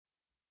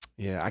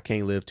Yeah, I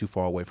can't live too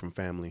far away from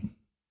family.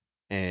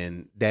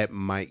 And that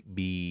might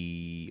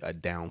be a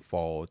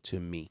downfall to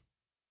me.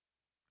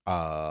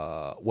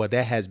 Well,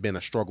 that has been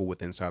a struggle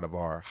with inside of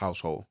our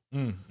household.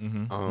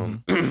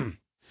 And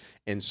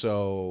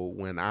so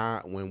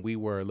when we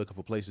were looking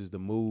for places to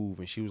move,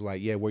 and she was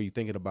like, "Yeah, where are you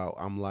thinking about?"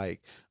 I'm like,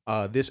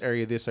 "This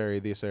area, this area,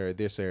 this area,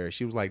 this area."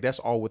 She was like, "That's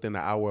all within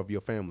an hour of your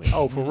family."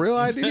 Oh, for real?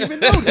 I didn't even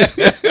notice.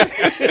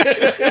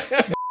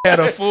 Had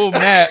a full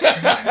map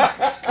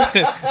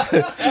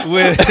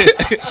with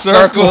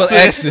circle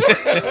X's.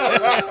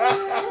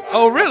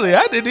 Oh, really?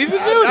 I didn't even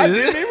notice. I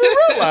didn't even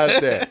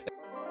realize that.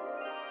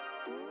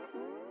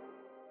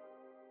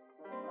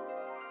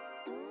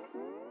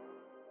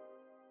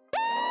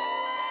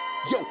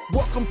 Yo,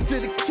 welcome to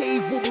the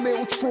cave with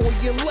Mel, Troy,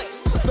 and Lex.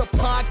 The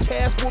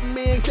podcast with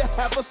men to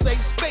have a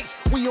safe space.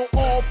 We on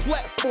all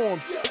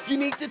platforms. You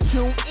need to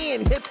tune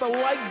in, hit the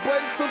like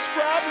button,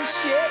 subscribe, and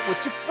share it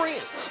with your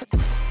friends.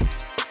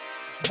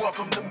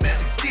 Welcome to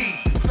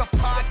ManlyD, the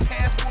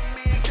podcast with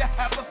men to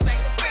have a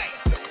safe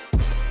space.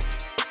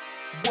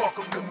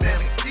 Welcome to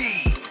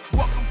ManlyD.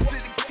 Welcome to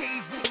the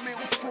cave with Mel,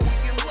 Troy,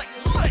 and Lex.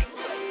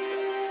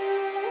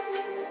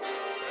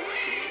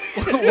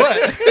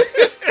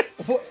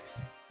 What?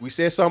 We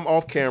said something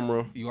off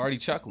camera. You already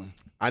chuckling.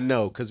 I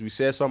know, because we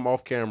said something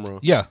off camera.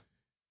 Yeah.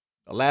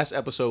 The last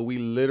episode, we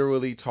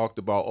literally talked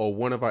about, or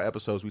one of our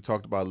episodes, we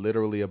talked about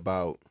literally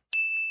about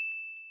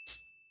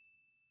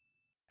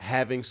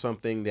having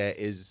something that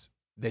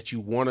you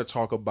want to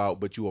talk about,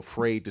 but you're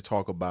afraid to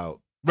talk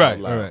about. Right.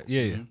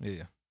 Yeah.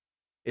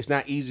 It's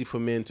not easy for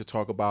men to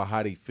talk about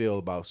how they feel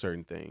about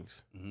certain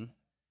things. Mm-hmm.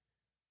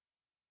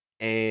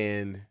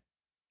 And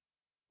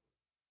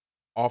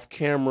off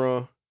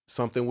camera,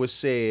 something was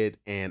said,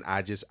 and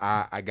I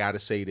gotta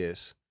say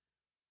this.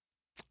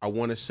 I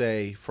want to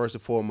say, first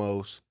and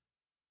foremost,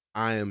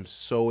 I am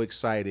so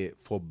excited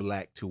for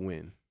Black to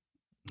win.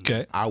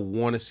 Okay. I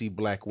want to see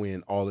Black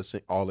win all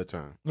the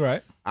time.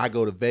 Right. I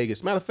go to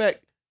Vegas. Matter of fact,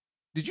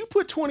 did you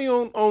put 20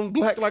 on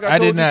Black like I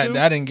told did not, you to?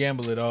 I didn't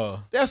gamble at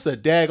all. That's a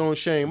daggone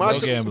shame. No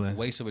gambling.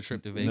 Waste of a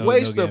trip to Vegas.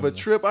 Waste no of a gambling.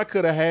 trip. I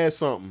could have had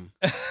something.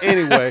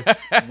 Anyway,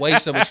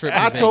 Waste of a trip to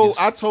Vegas.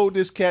 I told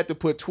this cat to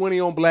put 20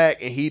 on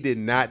Black, and he did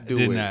not do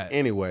it.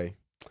 Anyway,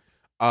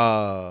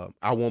 I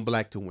want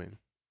Black to win.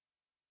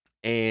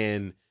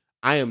 And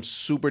I am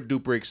super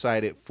duper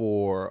excited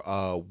for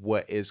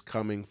what is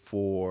coming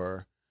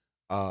for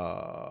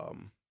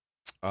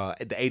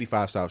at the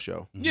 85 South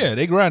show. Yeah,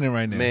 they grinding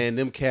right now. Man,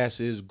 them cats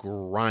is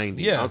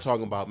grinding. Yeah. I'm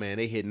talking about, man,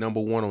 they hit number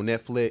 1 on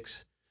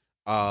Netflix.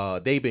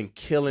 They've been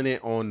killing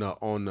it on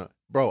the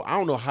bro, I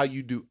don't know how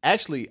you do.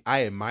 Actually,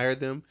 I admire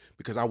them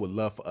because I would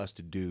love for us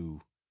to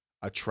do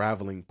a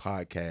traveling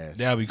podcast.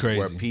 That'd be crazy.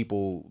 Where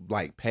people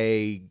like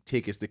pay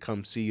tickets to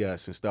come see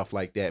us and stuff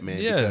like that,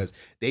 man. Yeah. Because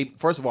they,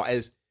 first of all,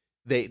 as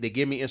they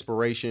give me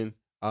inspiration.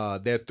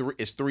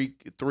 It's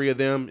three of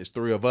them. It's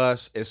 3 of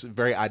us. It's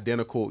very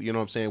identical. You know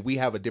what I'm saying? We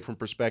have a different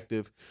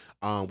perspective.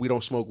 We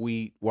don't smoke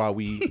weed while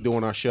we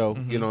doing our show.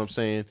 You know what I'm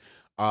saying?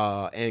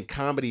 And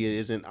comedy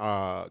isn't.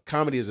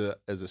 Comedy is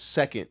a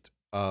second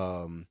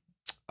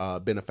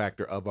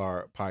benefactor of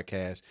our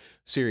podcast.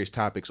 Serious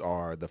topics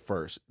are the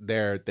first.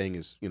 Their thing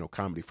is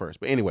comedy first.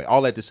 But anyway,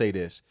 all that to say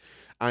this,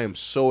 I am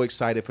so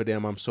excited for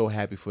them. I'm so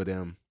happy for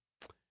them.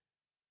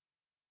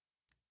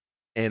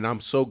 And I'm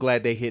so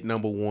glad they hit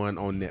number 1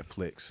 on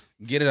Netflix.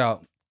 Get it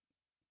out.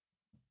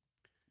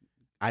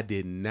 I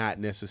did not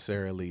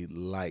necessarily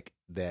like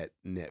that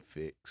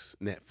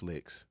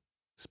Netflix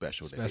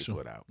special that they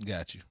put out.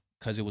 Got you.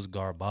 Because it was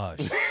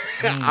garbage.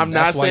 I'm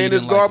not saying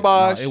it's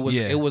garbage. No,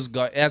 it was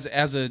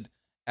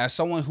as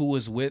someone who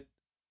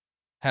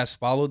has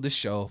followed the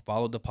show,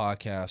 followed the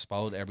podcast,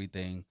 followed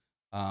everything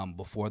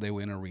before they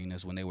were in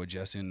arenas, when they were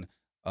just in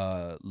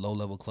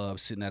low-level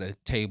clubs, sitting at a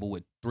table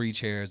with 3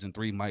 chairs and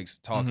 3 mics,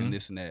 talking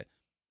this and that.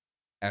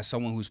 As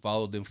someone who's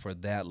followed them for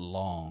that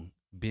long,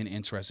 been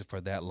interested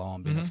for that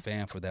long, been a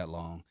fan for that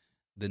long,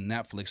 the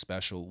Netflix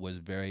special was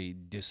very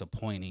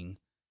disappointing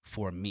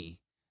for me,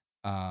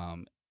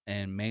 and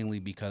mainly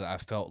because I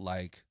felt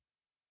like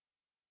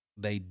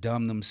they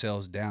dumbed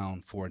themselves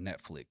down for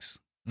Netflix.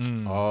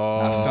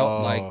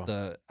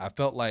 Oh. I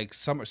felt like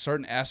some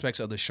certain aspects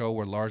of the show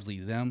were largely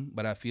them,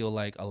 but I feel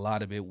like a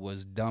lot of it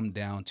was dumbed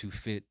down to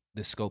fit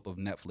the scope of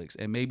Netflix.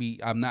 And maybe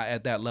I'm not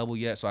at that level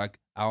yet, so I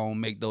don't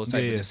make those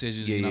type of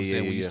decisions. You know what I'm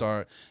saying? When you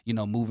start,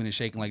 moving and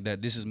shaking like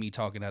that. This is me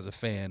talking as a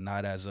fan,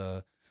 not as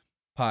a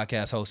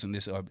podcast host and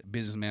this or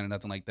businessman or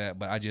nothing like that.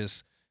 But I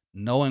just,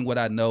 knowing what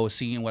I know,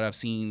 seeing what I've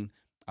seen,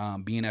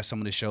 being at some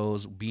of the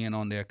shows, being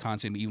on their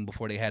content even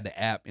before they had the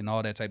app and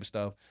all that type of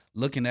stuff,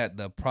 looking at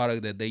the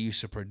product that they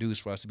used to produce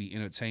for us to be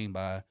entertained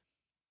by,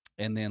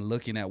 and then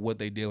looking at what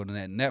they did in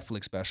that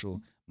Netflix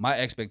special, my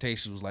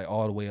expectations was like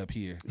all the way up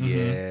here.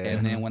 Yeah.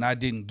 And then when I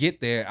didn't get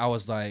there, I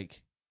was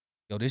like,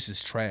 yo, this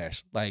is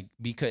trash. Like,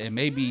 because, and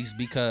maybe it's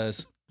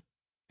because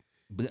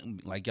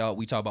like y'all,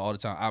 we talk about all the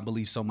time. I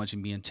believe so much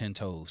in being 10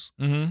 toes.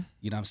 Mm-hmm.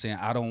 You know what I'm saying?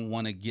 I don't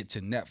want to get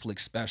to Netflix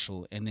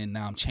special and then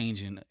now I'm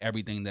changing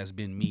everything that's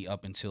been me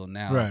up until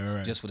now,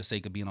 Right. just for the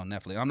sake of being on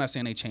Netflix. I'm not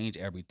saying they changed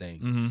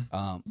everything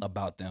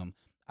about them.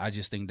 I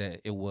just think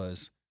that it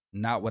was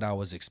not what I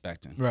was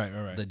expecting.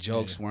 Right. The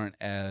jokes weren't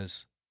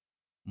as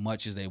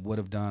much as they would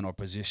have done or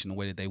positioned the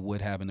way that they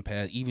would have in the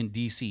past. Even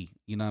DC,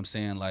 you know what I'm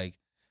saying? Like,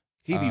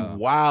 he be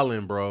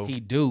wilding, bro.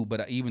 He do,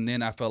 but even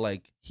then I felt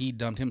like he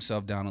dumped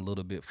himself down a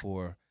little bit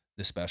for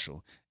the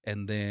special.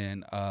 And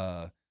then,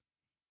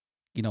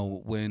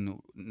 when,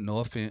 no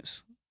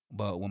offense,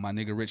 but when my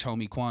nigga Rich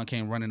Homie Quan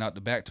came running out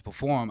the back to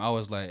perform, I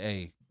was like,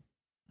 hey,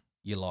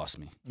 you lost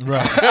me. Right.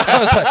 I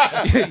was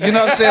like, you know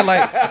what I'm saying?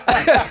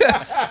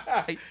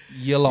 Like,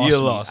 you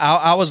lost me.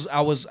 I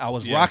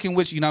was rocking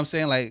with you, you know what I'm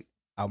saying? Like,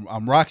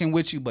 I'm rocking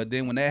with you, but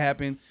then when that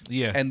happened,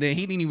 and then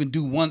he didn't even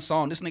do one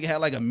song. This nigga had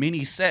like a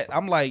mini set.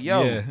 I'm like,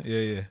 yo,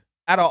 yeah.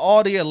 Out of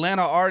all the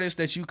Atlanta artists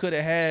that you could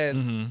have had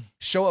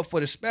show up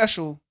for the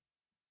special,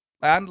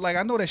 I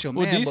know that's your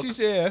man. Well, DC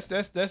said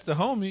that's the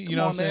homie. You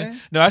know what I'm saying?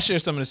 Man. No, I share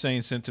some of the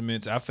same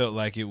sentiments. I felt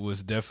like it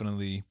was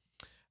definitely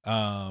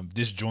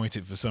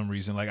disjointed for some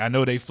reason. Like I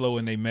know they flow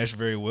and they mesh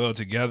very well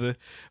together,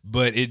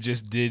 but it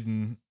just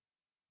didn't.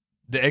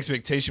 The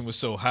expectation was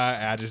so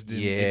high, I just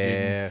didn't.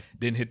 It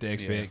didn't hit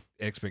the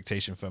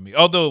expectation for me.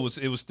 Although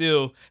it was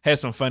still had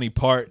some funny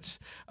parts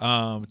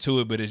to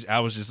it, but I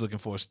was just looking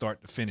for a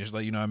start to finish.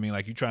 Like you know what I mean?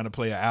 Like you trying to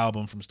play an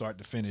album from start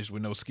to finish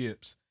with no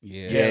skips.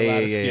 A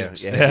lot of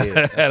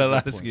skips. Had a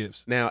lot of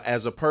skips. Now,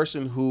 as a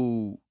person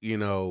who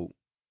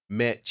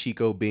met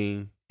Chico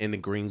Bean in the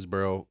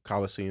Greensboro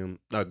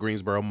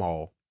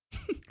Mall.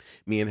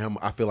 Me and him,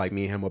 I feel like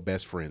me and him are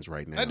best friends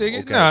right now. I dig it.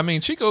 Okay? No, I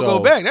mean Chico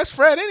go back. That's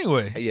Fred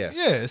anyway.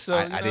 Yeah. So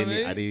I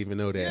didn't even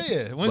know that.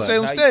 Yeah.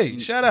 Winston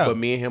State. Shout out. But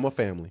me and him are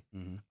family.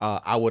 Mm-hmm.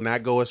 I would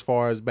not go as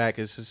far as back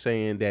as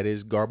saying that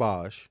is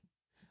garbage.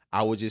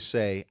 I would just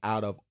say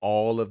out of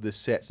all of the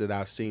sets that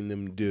I've seen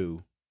them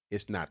do,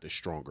 it's not the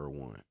stronger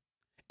one.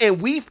 And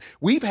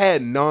we've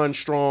had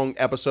non-strong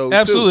episodes.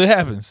 Absolutely, too.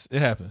 It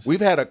happens. We've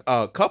had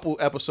a couple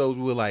episodes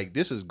where we're like,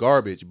 this is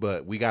garbage,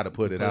 but we got to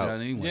put it out.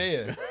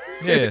 Anyway.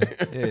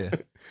 Yeah.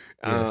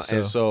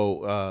 And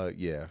so,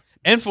 yeah.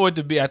 And for it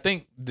to be, I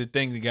think the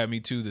thing that got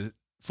me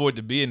for it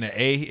to be in the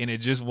A and it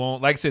just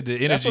won't, like I said, the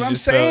energy That's what I'm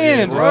just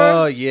saying, felt,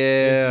 bro.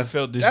 Yeah. It just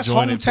felt That's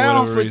disjointed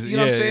hometown for for reason. you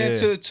know what I'm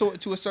saying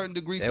to a certain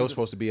degree. That was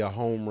supposed to be a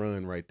home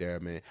run right there,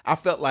 man. I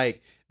felt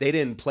like they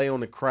didn't play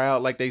on the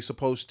crowd like they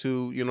supposed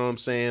to. You know what I'm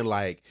saying?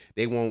 Like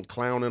they won't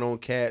clowning on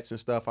cats and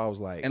stuff. I was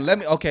like,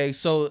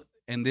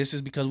 and this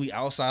is because we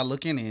outside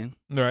looking in.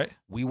 Right.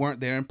 We weren't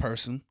there in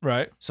person.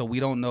 Right. So we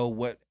don't know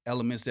what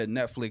elements that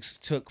Netflix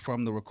took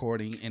from the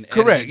recording and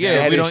correct.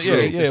 Yeah, we don't.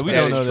 We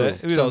don't know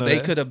that. So they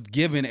could have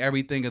given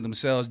everything of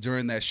themselves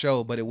during that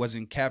show, but it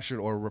wasn't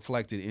captured or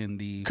reflected in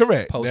the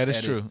correct. Post that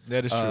is true.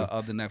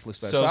 Of the Netflix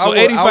special. So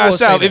 85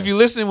 South. If you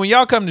listening when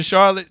y'all come to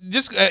Charlotte,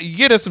 just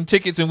get us some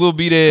tickets and we'll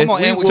be there. Come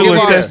on, and to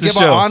assess the give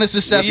show. An honest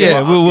assessment.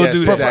 Yeah, we'll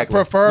do that.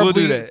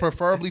 Exactly.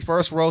 Preferably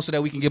first row so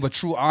that we can give a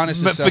true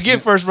honest assessment.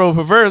 Forget first row.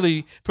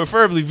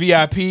 Preferably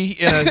VIP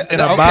in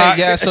a box.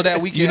 Yeah, so that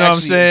we can. You know what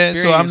I'm saying?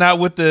 So I'm not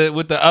with the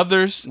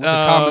others. With the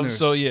commoners.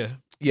 So yeah.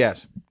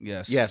 Yes.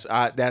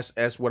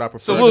 That's what I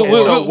prefer.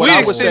 So what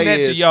I would say that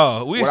is, to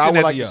y'all. What I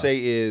would like to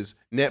say is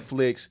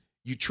Netflix,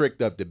 you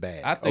tricked up the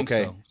bag. I think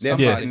so.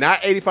 Netflix, not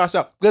 85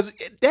 South, because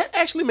that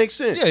actually makes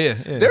sense. Yeah.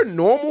 Their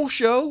normal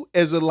show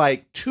is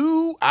like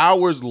 2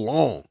 hours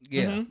long.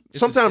 Yeah. Mm-hmm.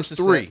 Sometimes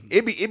 3.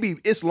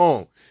 It's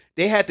long.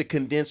 They had to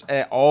condense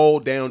it all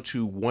down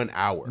to 1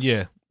 hour.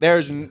 Yeah.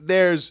 There's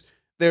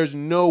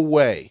no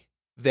way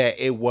that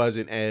it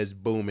wasn't as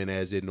booming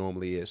as it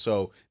normally is.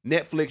 So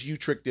Netflix, you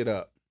tricked it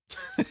up.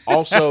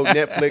 Also,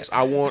 Netflix,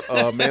 I want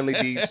a Manly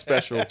Deeds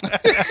special. We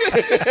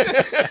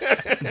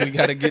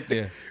gotta get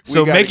there.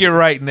 Make it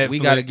right, Netflix. We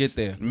gotta get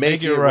there.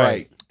 Make it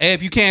right. Hey,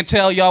 if you can't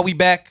tell, y'all, we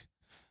back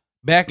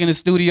in the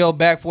studio,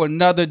 back for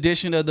another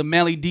edition of the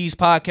Manly Deeds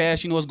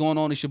Podcast. You know what's going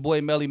on? It's your boy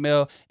Melly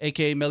Mel,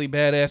 aka Melly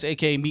Badass,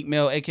 aka Meek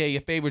Mel, aka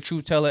your favorite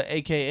truth teller,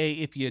 aka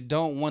if you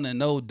don't want to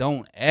know,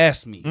 don't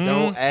ask me.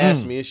 Don't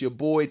ask me. It's your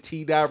boy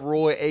T.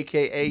 Roy,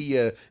 aka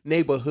your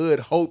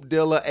neighborhood hope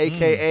dealer,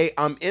 aka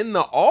I'm in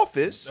the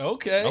office.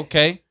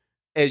 Okay.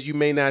 As you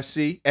may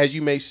see,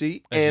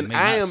 and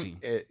I am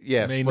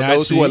yes. May For not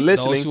those see. who are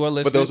listening, Those who are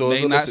listening, but those who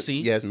may are not listening,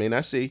 see. yes, may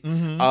not see.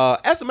 Mm-hmm.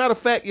 As a matter of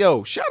fact,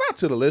 shout out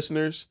to the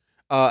listeners.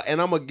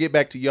 And I'm gonna get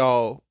back to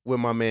y'all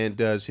when my man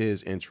does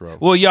his intro.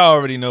 Well, y'all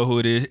already know who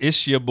it is.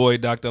 It's your boy,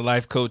 Dr.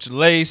 Life Coach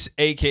Lace,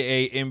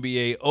 aka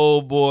NBA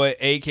Old Boy,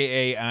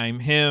 aka I'm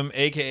him,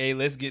 aka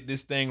Let's get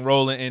this thing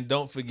rolling, and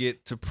don't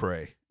forget to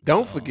pray.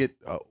 Don't forget.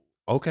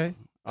 Okay.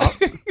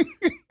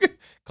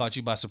 Caught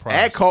you by surprise.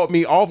 That caught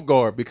me off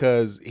guard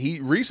because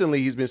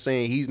he's been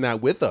saying he's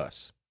not with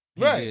us,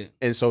 Right.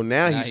 and so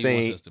now he's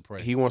saying wants us to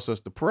pray. he wants us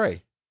to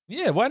pray.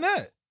 Yeah, why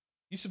not?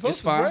 You supposed It's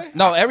to fine. pray?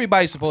 No,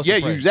 everybody's supposed to Yeah,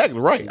 pray. you're exactly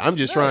right. I'm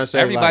just trying to say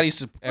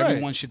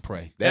Everyone should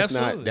pray. that's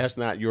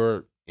Absolutely. not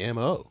your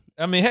MO.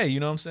 I mean, hey, you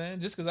know what I'm saying?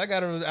 Just because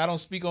I don't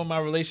speak on my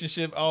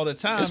relationship all the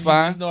time. It's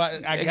fine. You just know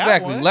I Exactly.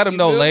 got one. Let 'em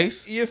know,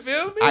 Lace. You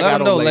feel me? I Let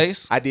got him know, on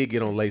Lace. I did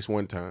get on Lace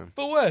one time.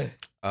 For what?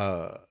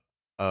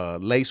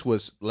 Lace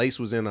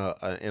was in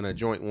a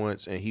joint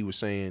once, and he was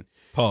saying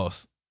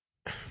Pause.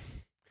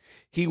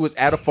 he was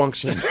at a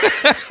function.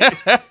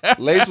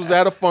 Lace was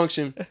at a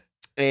function,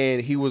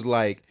 and he was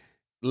like,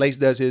 Lace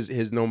does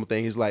his normal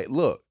thing. He's like,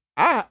 look,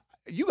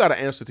 you got to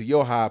answer to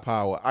your higher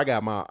power. I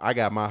got my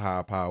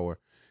higher power,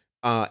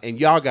 and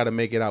y'all got to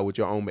make it out with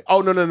your own.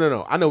 Oh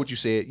no! I know what you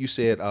said. You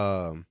said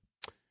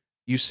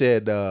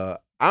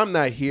I'm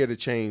not here to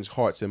change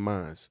hearts and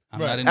minds. I'm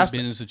not in the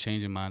business of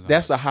changing minds.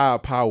 That's a higher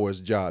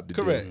power's job to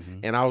Correct. do.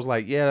 And I was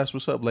like, yeah, that's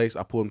what's up, Lace.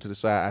 I pulled him to the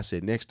side. I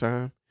said, next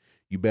time,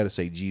 you better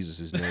say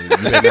Jesus' name. You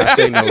better not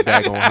say no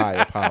daggone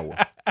higher power.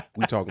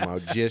 We talking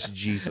about just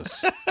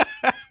Jesus.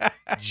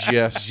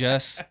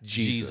 Just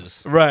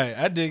Jesus. Right.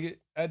 I dig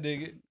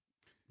it.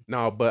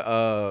 No,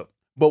 but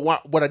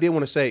what I did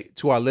want to say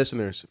to our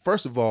listeners,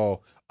 first of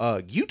all,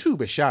 YouTube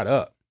has shot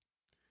up.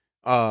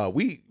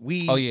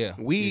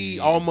 We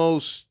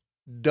almost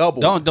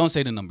doubled. Don't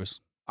say the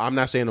numbers. I'm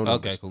not saying no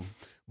numbers. Okay, cool.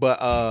 But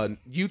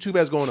YouTube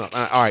has gone up.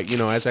 All right,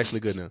 that's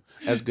actually good now.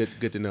 That's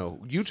good to know.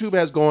 YouTube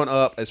has gone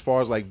up as far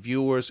as like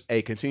viewers.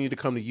 Hey, continue to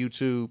come to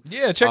YouTube.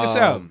 Yeah, check us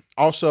out.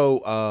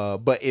 Also,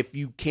 but if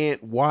you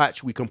can't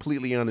watch, we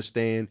completely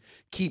understand.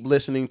 Keep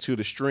listening to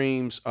the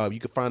streams. You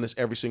can find us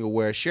every single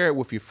where. Share it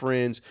with your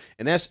friends,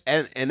 and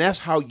that's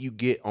how you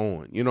get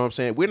on. You know what I'm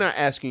saying? We're not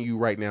asking you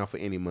right now for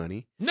any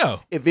money.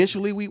 No.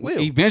 Eventually we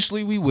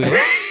will.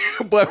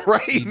 But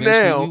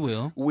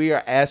now we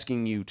are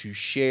asking you to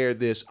share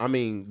this. I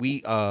mean, we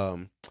got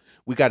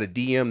a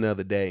DM the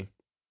other day.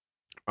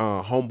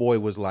 Homeboy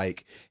was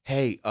like,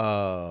 hey,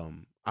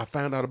 I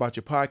found out about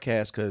your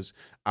podcast because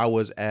I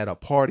was at a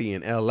party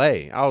in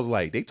LA. I was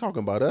like, they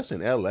talking about us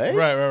in LA?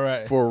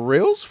 Right. For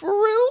reals?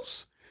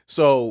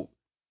 So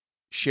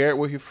share it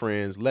with your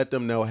friends. Let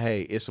them know,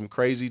 hey, it's some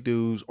crazy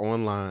dudes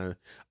online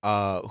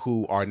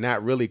who are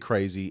not really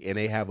crazy, and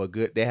they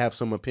have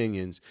some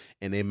opinions,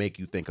 and they make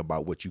you think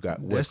about what's going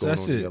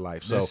on in your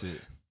life. So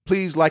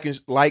please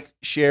like,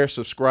 share,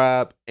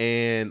 subscribe,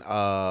 and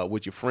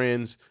with your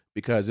friends,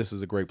 because this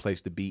is a great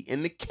place to be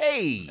in the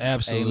cave.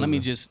 Absolutely. Hey,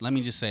 let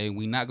me just say,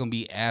 we're not gonna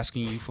be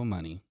asking you for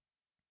money.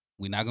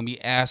 We're going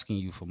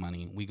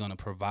to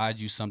provide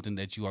you something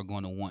that you are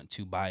going to want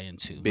to buy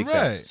into. Big right.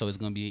 facts. So it's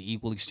going to be an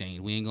equal exchange.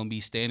 We ain't going to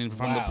be standing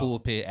from the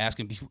pulpit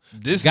asking people.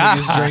 This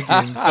nigga's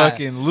drinking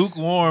fucking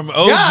lukewarm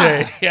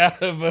OJ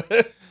out of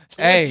a...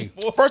 Hey,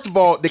 first of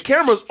all, the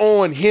camera's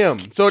on him,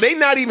 so they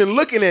not even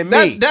looking at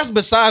me. That's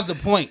besides the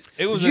point.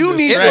 It's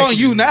on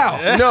you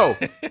now. No,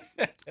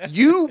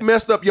 you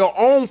messed up your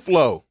own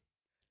flow.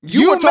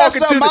 You were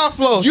talking to my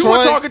flow. You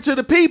were talking to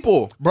the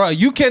people, bro.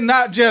 You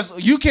cannot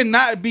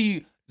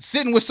be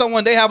sitting with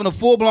someone, they having a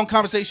full-blown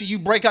conversation, you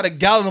break out a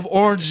gallon of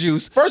orange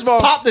juice. First of all,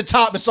 pop the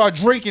top and start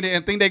drinking it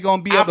and think they're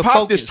going to be able to focus. I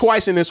popped this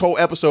twice in this whole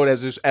episode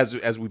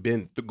as we've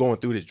been going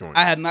through this joint.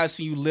 I had not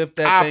seen you lift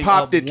that thing up one time. I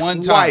popped it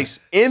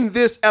twice in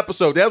this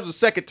episode. That was the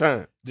second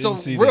time.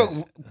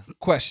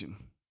 Question.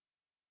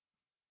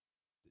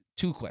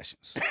 2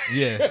 questions.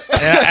 Yeah.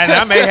 And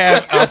I may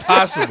have a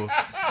possible.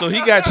 So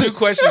he got 2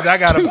 questions, I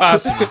got a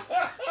possible.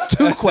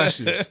 2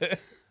 questions.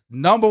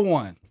 Number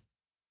 1.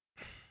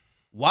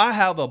 Why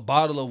have a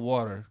bottle of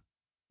water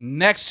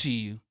next to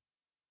you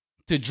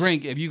to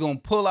drink if you're going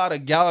to pull out a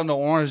gallon of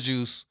orange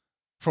juice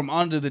from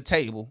under the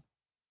table?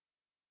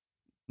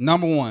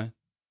 Number 1.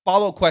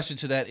 Follow-up question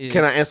to that is...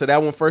 Can I answer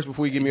that one first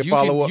before you give me a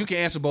follow-up? You can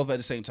answer both at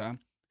the same time.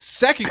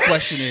 Second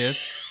question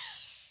is...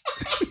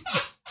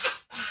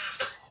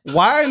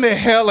 why in the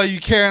hell are you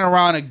carrying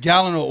around a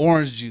gallon of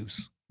orange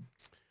juice?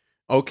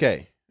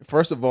 Okay.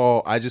 First of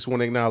all, I just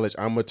want to acknowledge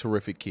I'm a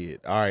terrific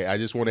kid. All right. I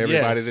just want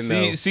everybody to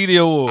know. See the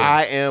award.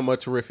 I am a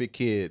terrific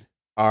kid.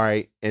 All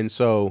right. And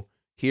so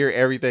hear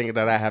everything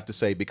that I have to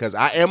say, because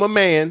I am a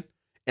man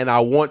and I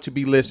want to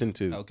be listened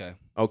to.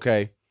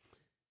 Okay.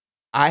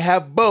 I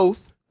have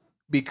both,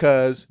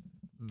 because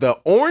the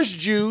orange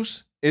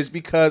juice is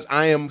because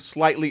I am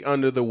slightly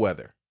under the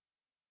weather.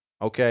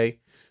 Okay.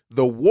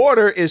 The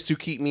water is to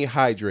keep me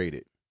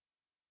hydrated.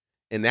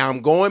 And now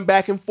I'm going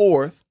back and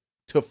forth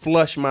to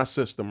flush my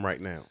system right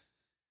now.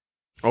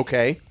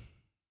 Okay.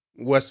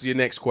 What's your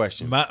next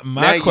question?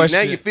 My question.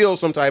 Now you feel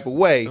some type of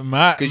way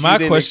because you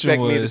didn't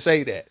expect me to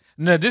say that.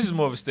 No, this is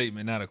more of a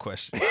statement, not a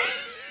question.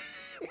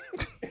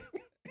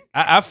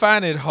 I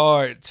find it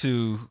hard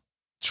to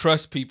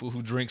trust people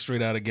who drink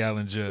straight out of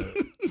gallon jug.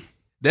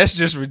 That's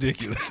just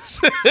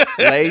ridiculous.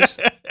 Lace,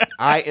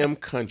 I am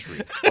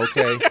country,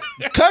 okay?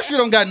 Country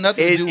don't got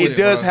nothing to do with it. It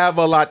does have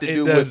a lot to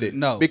do with it.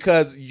 No.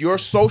 Because your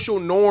social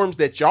norms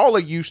that y'all are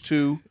used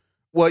to,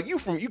 well, you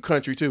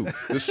country too.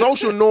 The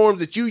social norms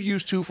that you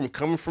used to from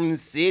coming from the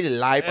city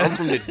life, I'm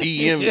from the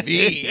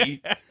DMV.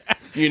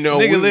 You know,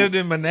 nigga lived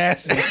in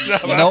Manassas.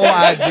 No,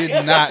 I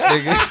did not,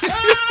 nigga.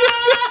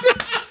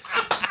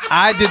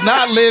 I did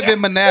not live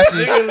in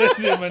Manassas. And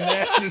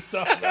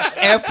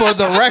for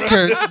the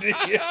record,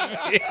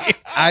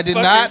 I did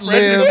not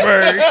live.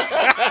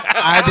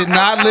 I did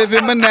not live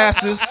in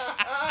Manassas.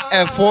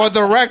 And for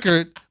the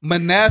record,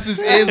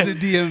 Manassas is the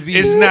DMV.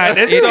 It's not.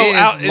 It's It so is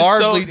out. It's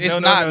largely. so, It's no,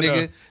 not, no, no,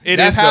 nigga. It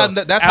that's is, how.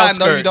 though. That's how I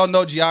know you don't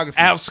know geography.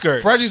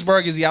 Outskirts.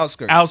 Fredericksburg is the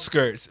outskirts.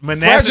 Outskirts.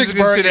 Manassas is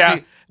Fredericksburg considered is out.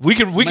 the- We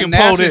can pull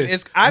Manassas this.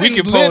 is- I We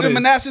didn't can live pull in this.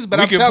 Manassas, but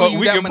We I'm can telling pull- you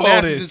we that can pull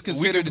Manassas this. is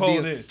considered We can the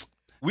pull DMV. this.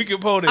 We can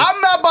pull this.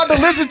 I'm not about to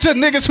listen to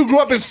niggas who grew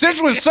up in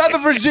Central and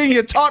Southern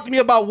Virginia talk to me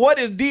about what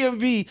is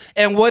DMV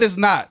and what is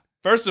not.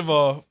 First of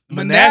all,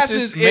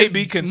 Manassas may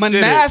be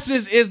considered.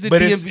 Manassas is the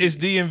but DMV. it's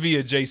DMV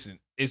adjacent.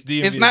 It's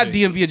DMV. It's not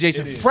adjacent. DMV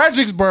adjacent. It is.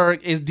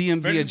 Fredericksburg is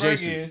DMV Fredericksburg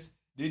adjacent. is.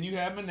 Then you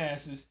have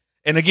Manassas.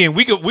 And again,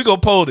 we go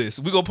poll this.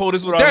 We go poll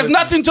this with our There's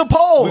listeners. nothing to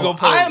poll. We gonna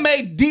poll. I am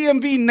a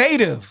DMV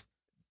native.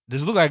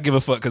 Does it look like I give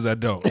a fuck because I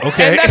don't?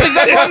 Okay. And that's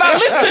exactly why I'm not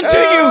listening to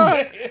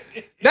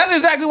you. That's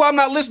exactly why I'm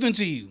not listening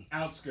to you.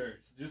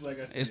 Outskirts, just like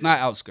I said. It's not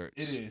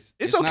outskirts. It is.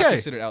 It's okay. not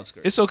considered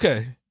outskirts. It's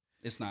okay.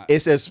 It's not.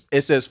 It's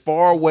as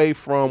far away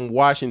from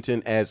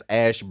Washington as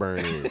Ashburn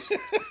is.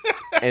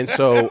 And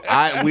so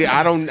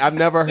I've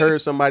never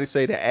heard somebody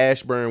say that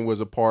Ashburn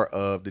was a part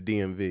of the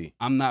DMV.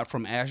 I'm not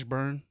from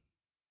Ashburn,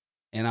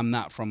 and I'm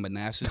not from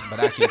Manassas, but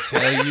I can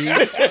tell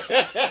you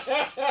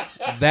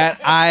that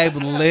I've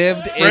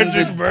lived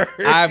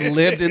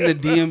in the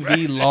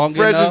DMV long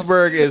enough.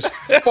 Fredericksburg is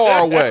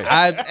far away.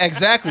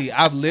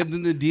 I've lived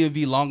in the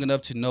DMV long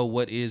enough to know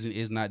what is and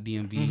is not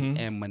DMV,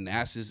 and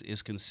Manassas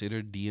is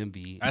considered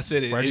DMV. I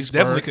said it's Fredericksburg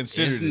definitely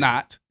considered. It's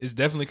not. It's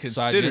definitely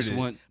So I considered. just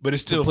want but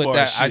it's to still put far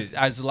that. as shit.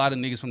 There's a lot of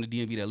niggas from the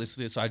DMV that listen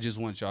to this, so I just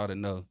want y'all to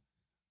know.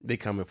 They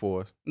coming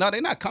for us. No,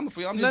 they're not coming for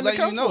you. I'm just Nothing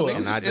letting you to know. come for. Nigga.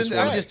 And I just I'm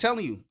want- just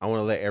telling you. I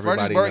want to let everybody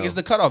Fredericksburg know. is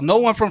the cutoff. No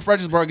one from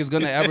Fredericksburg is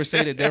going to ever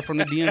say that they're from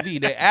the DMV.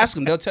 They ask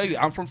them, they'll tell you,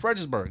 I'm from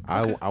Fredericksburg.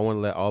 I want to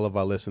let all of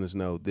our listeners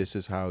know this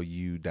is how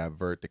you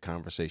divert the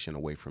conversation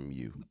away from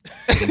you.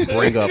 You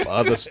bring up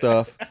other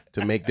stuff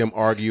to make them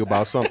argue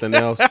about something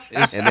else,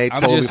 and they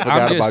totally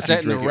forgot about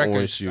you drinking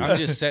orange juice. I'm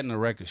just setting the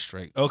record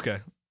straight. Okay.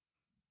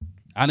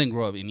 I didn't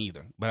grow up in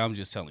either, but I'm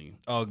just telling you.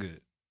 All good.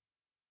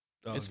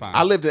 All It's good. fine.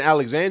 I lived in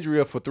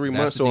Alexandria for 3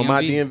 months, That's so the am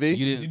I DMV. DMV?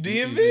 You didn't.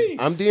 You DMV.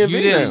 I'm DMV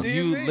You now. didn't. DMV.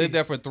 You lived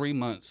there for 3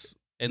 months,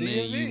 and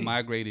then you DMV.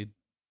 migrated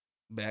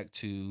back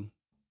to.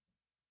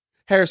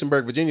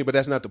 Harrisonburg, Virginia, but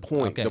that's not the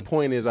point. Okay. The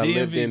point is I DMV,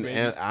 lived in, baby.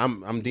 and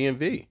I'm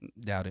DMV.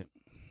 Doubt it.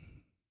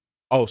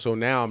 Oh, so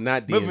now I'm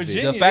not But DMV.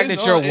 Virginia The fact is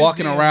that you're on- is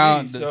walking DMV,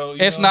 around, so you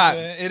it's know what not. I'm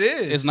saying? It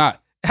is. It's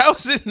not.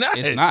 How's it not?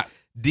 It's not.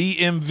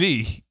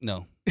 DMV.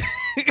 No.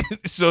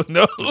 So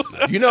no.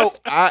 You know,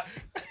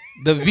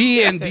 The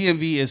V in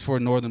DMV is for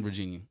Northern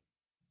Virginia.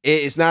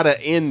 it's not an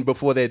N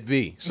before that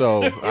V.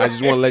 So I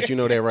just want to let you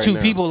know that right To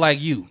now. people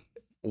like you.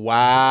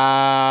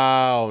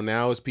 Wow.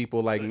 Now it's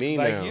people like me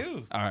like now.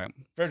 you. All right.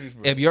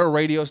 Fredericksburg. If your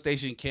radio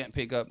station can't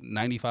pick up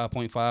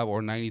 95.5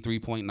 or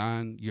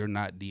 93.9, you're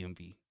not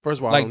DMV. First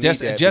of all, Like, I don't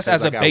just- need that just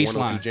because as I a got baseline.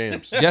 102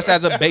 jams. Just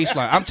as a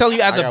baseline. I'm telling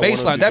you as I a got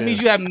baseline. 102 That means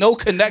jams. you have no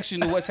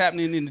connection to what's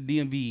happening in the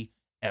DMV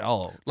at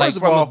all. Like First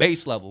of from all, a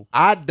base level.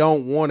 I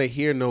don't want to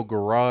hear no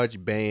garage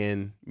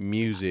band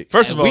music.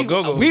 First of all, we-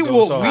 go. we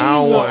will- we I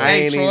don't will- want. I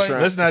hey, ain't even Troy,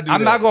 trying. Let's not do I'm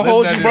that. not gonna Let's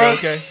hold not you, do bro. that,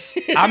 okay.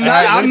 I'm All not.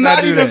 right, let's I'm not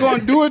not do even that. going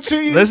to do it to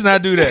you. Let's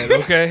not do that,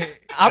 okay?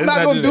 I'm Let's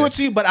not going to do that. it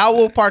to you, but I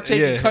will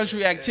partake Yeah. in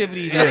country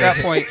activities at that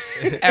point,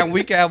 and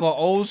we can have an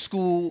old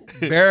school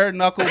bare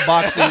knuckle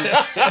boxing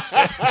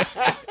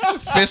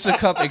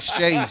fisticuff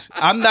exchange.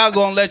 I'm not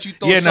going to let you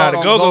throw. Yeah, shot the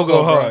on go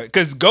bro. hard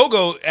because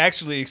go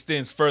actually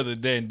extends further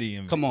than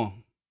DMV. Come on.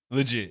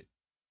 Legit.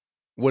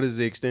 What does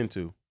it extend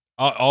to?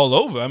 All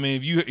over. I mean,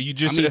 if you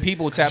just I mean,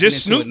 people tapping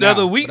just into Snoop it the now,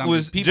 other week but I'm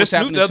was people just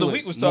tapping Snoop the other into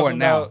week it was more talking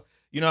now. about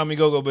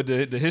go, but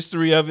the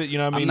history of it. You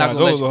know what I I'm mean? not Nah,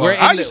 gonna let go you- hard. we're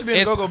I in used to the- be in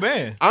a it's- go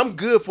band. I'm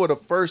good for the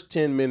first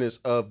 10 minutes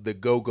of the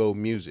go-go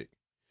music.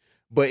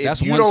 But if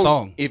That's you one don't,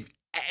 song. If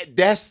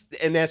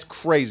that's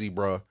crazy,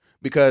 bro.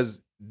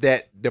 Because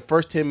the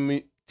first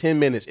 10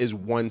 minutes is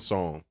one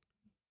song.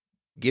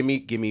 Give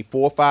me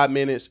 4 or 5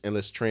 minutes and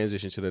let's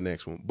transition to the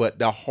next one. But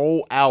the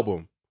whole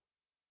album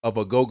of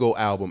a go-go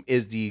album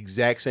is the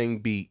exact same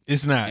beat.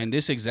 It's not. And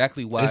this is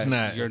exactly why It's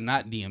not. you're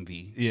not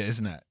DMV. Yeah, it's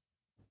not.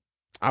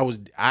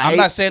 I'm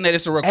not saying that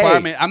it's a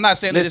requirement. I'm not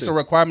saying that it's a listen.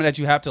 requirement that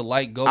you have to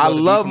like go. I to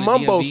be love from the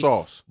mumbo DMV.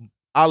 sauce.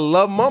 I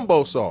love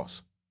mumbo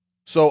sauce.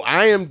 So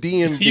I am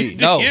DMV.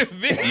 No.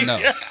 DMV. No.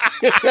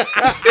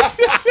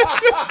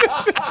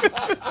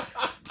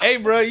 Hey,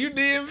 bro, you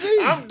DMV.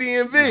 I'm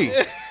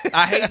DMV.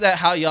 I hate that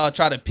how y'all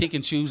try to pick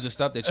and choose the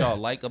stuff that y'all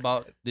like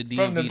about the DMV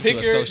From the to picker,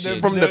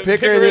 associate. From the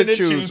picker and the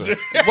chooser.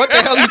 What the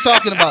hell are you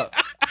talking about?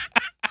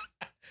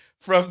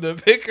 From the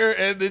picker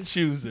and the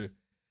chooser.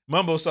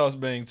 Mumbo sauce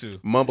bang too.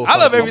 Mumbo I sauce.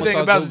 love Mumbo everything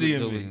sauce about do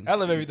the be- DMV. I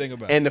love everything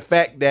about it. And the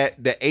fact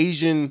that the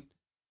Asian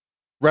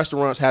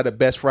restaurants have the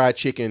best fried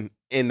chicken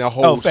in the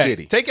whole fact.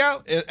 city.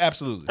 Takeout?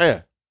 Absolutely.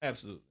 Yeah.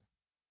 Absolutely.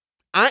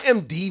 I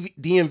am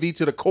DMV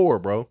to the core,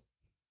 bro.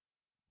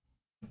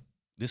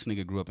 This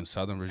nigga grew up in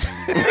Southern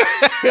Virginia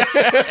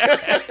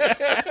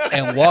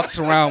and walks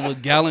around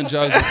with gallon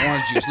jugs of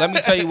orange juice. Let me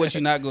tell you what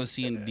you're not going to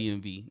see in the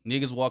DMV.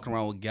 Niggas walking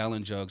around with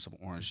gallon jugs of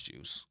orange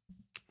juice.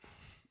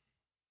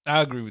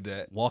 I agree with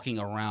that. Walking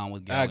around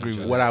with gallon I agree with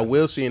jugs. What I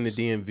will see in the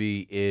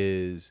DMV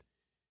is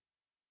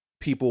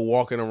people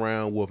walking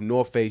around with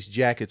North Face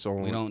jackets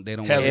on. They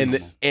don't Hellies. wear them in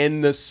the They're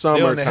on the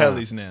summertime.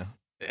 Hellies now.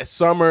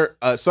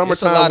 Summertime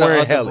It's a lot of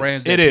wearing other Hellies.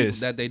 brands It is.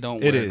 that they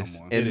don't It wear is. no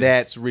more. And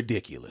that's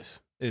ridiculous.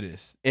 It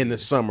is. In the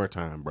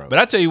summertime, bro. But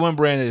I tell you one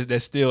brand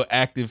that's still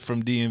active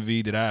from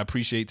DMV that I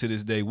appreciate to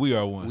this day. We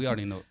Are One. We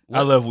already know.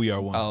 I love We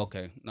Are One. Oh,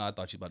 okay. No, I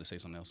thought you were about to say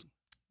something else.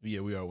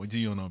 Yeah, We Are One.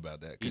 You don't know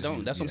about that. 'Cause You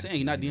don't. That's what I'm saying.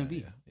 You're not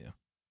DMV. Yeah.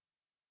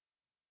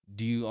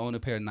 Do you own a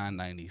pair of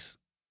 990s?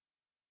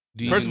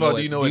 First of all,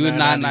 do you know what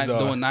 990s are?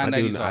 Doing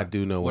 990s I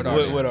do know What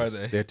What are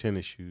they? They're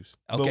tennis shoes.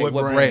 Okay, But what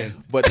what brand?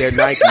 But they're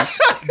Nikes.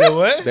 The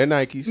what? They're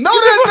Nikes. No,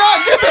 they're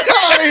not. Get the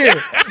hell out of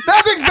here.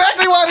 That's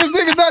exactly why this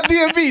nigga's not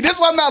DMV. This is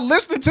why I'm not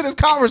listening to this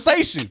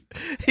conversation.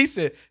 He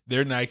said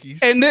they're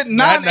Nikes. And then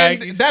Not not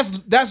Nikes.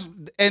 that's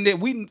and that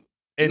we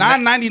And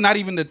 990 not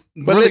even the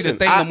But really listen, the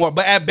thing I- no more.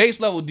 But at base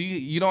level,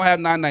 you don't have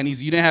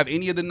 990s. You didn't have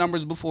any of the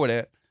numbers before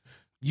that.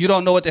 You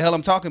don't know what the hell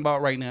I'm talking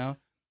about right now.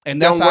 And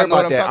that's Don't how worry I know what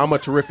about I'm that. talking I'm a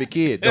terrific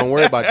kid. Don't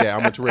worry about that.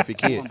 I'm a terrific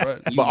kid. Come on, bro.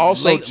 You But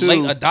also late too,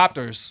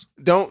 adopters.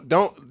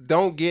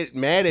 don't get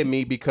mad at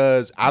me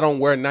because I don't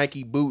wear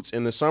Nike boots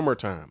in the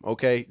summertime.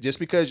 Okay, just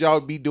because y'all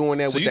be doing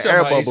that So with you the talking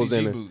air about bubbles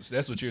in ACG it. boots.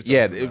 That's what you're talking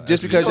Yeah, about. just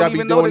That's because what y'all don't be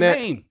even know doing the that.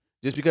 name.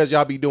 Just because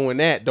y'all be doing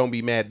that, don't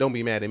be mad. Don't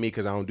be mad at me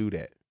because I don't do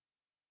that.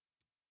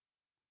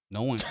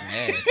 No one's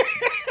mad.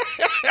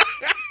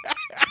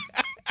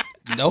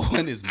 No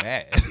one is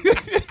mad.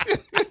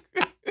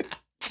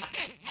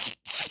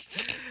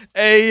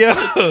 Hey,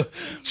 yo.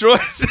 Troy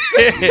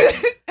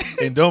said,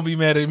 and don't be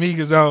mad at me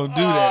because I don't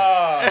do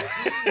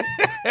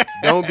that.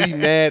 Don't be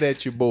mad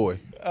at your boy.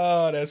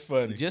 Oh, that's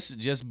funny.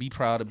 just be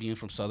proud of being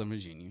from Southern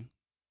Virginia.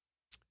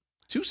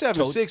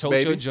 276, Tote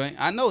your baby. joint.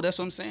 I know, that's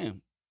what I'm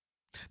saying.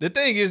 The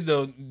thing is,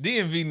 though,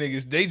 DMV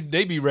niggas,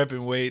 they be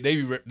repping way,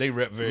 they rep very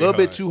hard. A little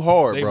bit too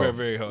hard, They bro. rep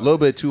very hard. A little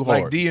bit too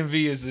hard. Like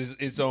DMV is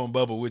its own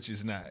bubble, which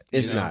is not.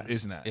 It's You know, not.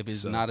 It's not. If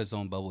it's So, not its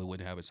own bubble, it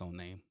wouldn't have its own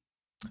name.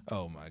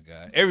 Oh my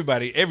God!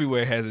 Everybody,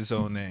 everywhere has its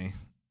own name.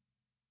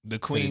 The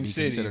Queen be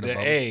City, considered a the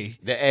bubble? A.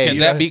 The A. Can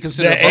that be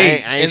considered The a bubble?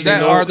 eight. I ain't Is seen that,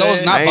 no- are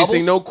those not I ain't bubbles?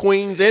 seen no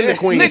queens in the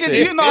Queen Nigga, City.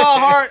 do you know how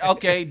hard?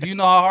 Okay, do you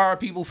know how hard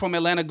people from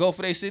Atlanta go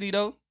for their city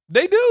though?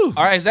 They do.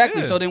 All right,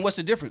 exactly. Yeah. So then what's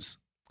the difference?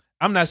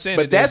 I'm not saying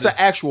But that that's there's an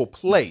actual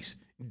place.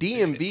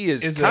 DMV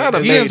is it's kind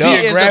of a made DMV up. is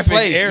a geographic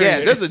place. area.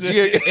 Yes, that's a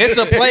It's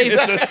a place.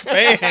 It's a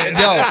span.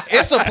 Yo,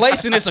 it's a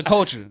place and it's a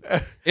culture.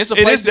 It's a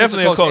It place is and it's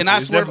definitely a culture. And I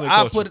It's swear, definitely a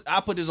I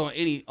culture. put this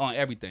on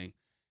everything.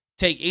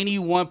 Take any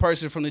one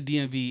person from the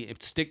DMV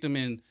and stick them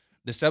in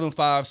the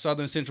 7-5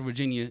 Southern Central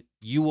Virginia,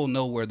 you will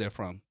know where they're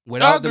from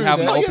without them agree with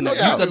having that. to Oh, yeah, open no it.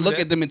 doubt. I You agree could with look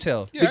that. at them and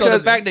tell. Yeah, So the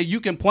because- fact that you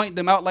can point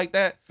them out like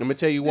that Let me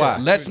tell you why.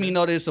 lets me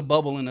know there's a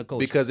bubble in the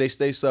culture. Because they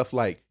say stuff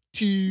like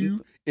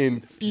 "two"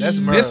 and "few." That's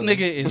this Maryland.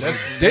 nigga is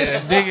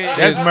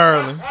That's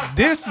Maryland.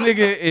 this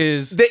nigga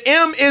is The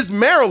M is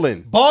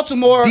Maryland.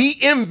 Baltimore.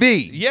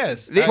 DMV.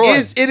 Yes. It Troy.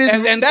 is. It is.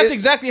 And that's it-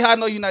 exactly how I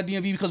know you're not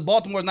DMV because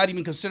Baltimore is not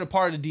even considered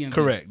part of the DMV.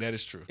 Correct. That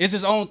is true. It's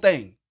his own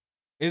thing.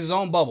 It's his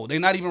own bubble. They're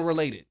not even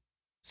related.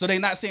 So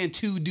they're not saying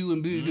to, do,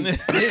 and boo.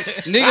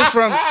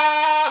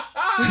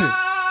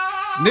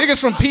 Niggas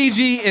from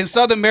PG in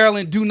Southern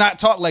Maryland do not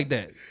talk like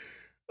that.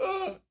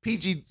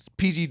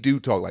 PG do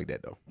talk like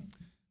that though.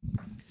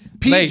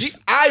 PG. Lace.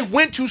 I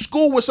went to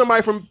school with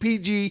somebody from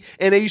PG,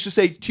 and they used to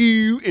say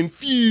 "two" and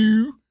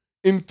 "few"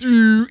 and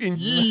 "through" and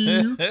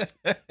 "you."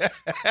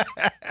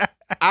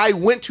 I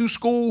went to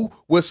school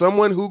with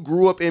someone who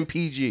grew up in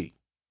PG.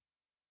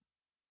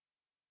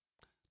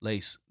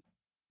 Lace,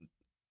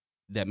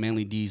 that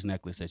Manly D's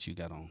necklace that you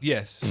got on.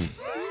 Yes.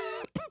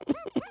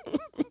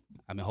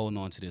 I've been holding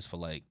on to this for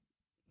like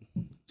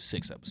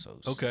 6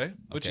 episodes. Okay.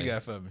 What Okay. you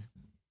got for me?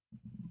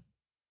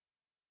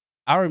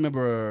 I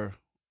remember,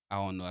 I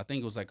don't know, I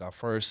think it was like our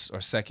first or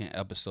second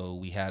episode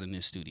we had in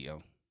this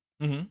studio.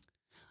 Mm-hmm.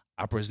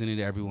 I presented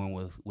everyone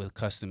with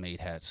custom made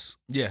hats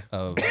Yeah.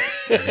 of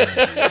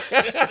Americans.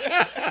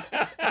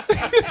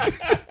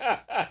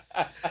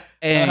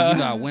 And you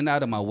know, I went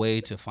out of my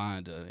way to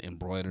find an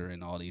embroider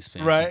and all these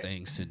fancy Right.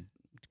 things to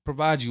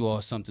provide you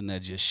all something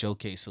that just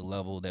showcased the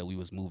level that we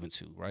was moving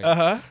to, right?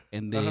 Uh-huh.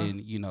 And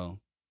then, you know,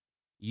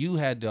 you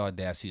had the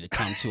audacity to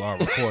come to our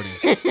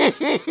recordings.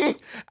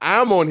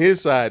 I'm on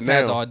his side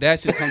Had the now.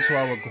 audacity to come to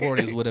our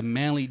recordings with a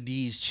Manly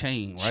D's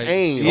chain, right?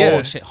 Chain.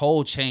 Yeah.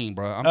 Whole chain,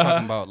 bro. I'm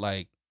talking about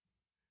like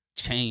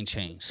chain,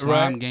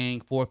 Slime Right.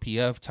 Gang,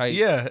 4PF type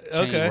Yeah.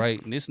 chain, Okay.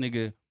 right? And this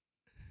nigga,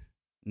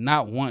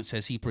 not once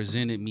has he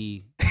presented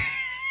me.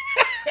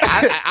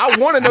 I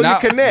want to know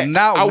you connect.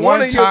 Not I one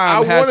wanna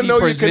time has he know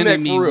you presented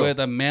connect me for real. with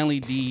a Manly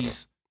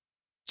D's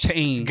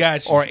chain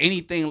Gotcha. or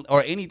anything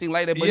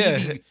like that. But Yeah.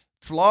 he be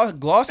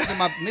glossing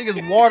my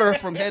niggas water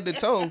from head to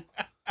toe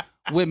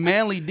with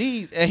Manly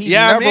D's, and he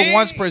Yeah, I never mean.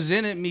 once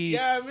presented me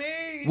Yeah, I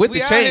mean. with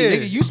the out chain, here.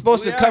 nigga. You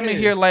supposed We to come out in here.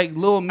 here like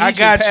Lil I Meech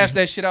got and pass you.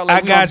 that shit out I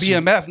like we got on you.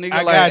 BMF, nigga.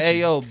 I Like, got hey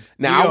you. yo,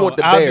 Now I want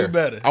the I'll bear. do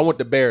better. I want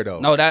the bear though.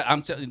 no, that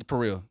I'm telling you for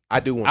real. I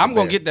do want. I'm the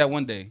gonna bear. get that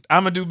one day.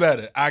 I'm gonna do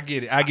better. I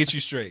get it. I get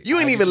you straight. You I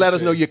ain't get even let us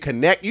straight. know you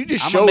connect. You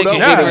just I'ma showed make up it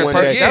with it happen. one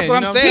Yeah, day. that's what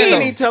I'm He saying, didn't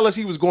though. even tell us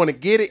he was going to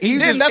get it. He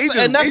didn't. That's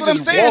what I'm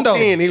just saying, walked though.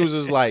 in. He was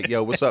just like,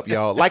 "Yo, what's up,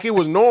 y'all?" Like it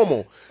was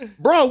normal.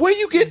 Bro, where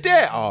you get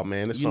that? Oh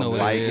man, it's You know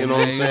something what it like is, you know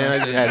what I'm man. saying. You know I what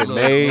just I'm had it saying?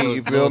 made. Little-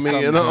 You feel little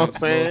me? You know what I'm something,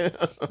 saying?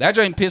 That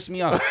joint pissed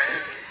me off.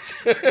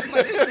 Like,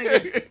 this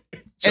nigga.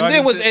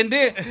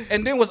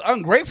 And then was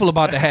ungrateful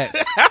about the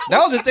hats. That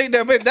was the thing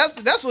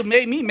that's what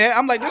made me mad.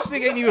 I'm like, this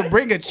nigga ain't even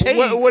bring a chain.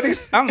 What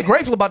is? I'm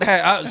grateful about the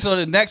hat. So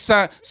the next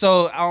time,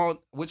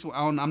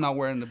 I'm not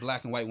wearing the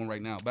black and white one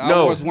right now, but I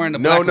was wearing the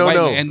black and white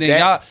one. And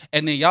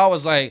then y'all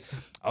was like,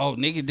 oh,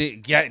 nigga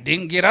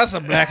didn't get us a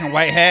black and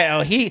white hat.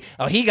 Oh, he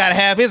got to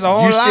have his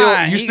own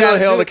line. You still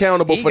held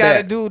accountable for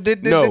that.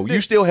 No, you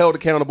still held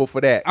accountable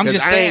for that. I'm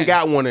just I saying. ain't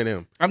got one of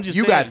them. I'm just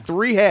you saying. got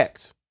 3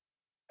 hats,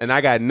 and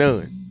I got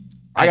none.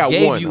 I got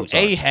gave one. you I'm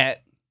sorry. a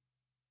hat.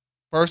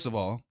 First of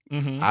all,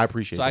 I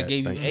appreciate so that. I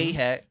gave you Thank a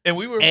hat. And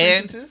we were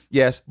And- appreciative.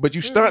 Yes, but you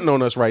stunting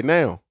on us right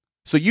now.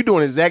 So you doing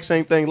the exact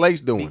same thing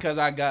Lace doing. Because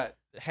I got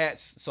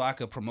hats so I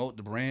could promote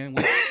the brand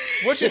with.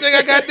 What you think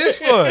I got this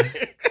for?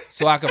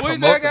 So I could What you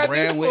promote think I the got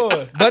brand this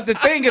with. for? But the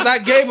thing is, I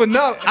gave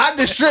enough.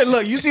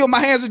 Look, you see what my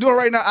hands are doing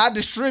right now? I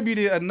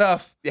distributed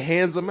enough. Your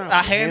hands them out.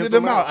 I handed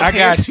them out. I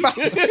got you.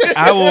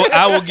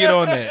 I will get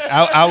on that.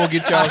 I will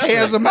get y'all I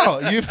hands straight. them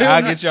out. You feel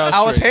I'll me? get y'all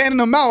I was straight. handing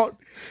them out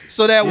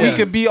so that we Yeah.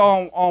 could be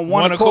on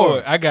one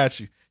accord. I got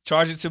you.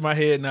 Charge it to my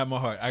head, not my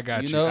heart. I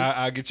got You you. know?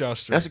 I'll get y'all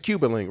straight. That's a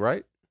Cuban link,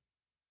 right?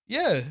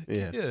 Yeah.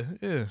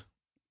 Yeah.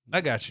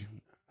 I got you.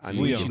 I At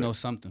need least you. you know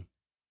something.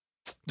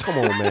 Come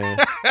on, man.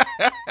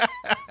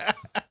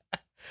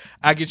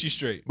 I get you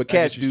straight. But I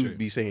get cats you do straight.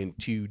 be saying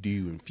to,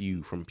 do, and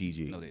few from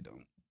PG. No, they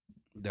don't.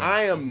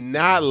 I am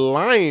not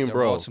lying, They're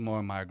bro.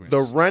 Baltimore migrants.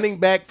 The running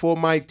back for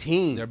my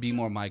team. There be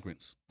more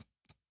migrants.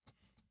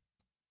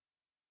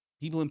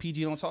 People in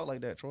PG don't talk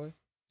like that, Troy.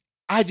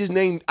 I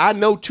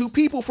know 2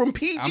 people from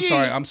PG.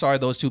 I'm sorry.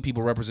 Those 2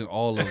 people represent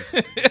all of.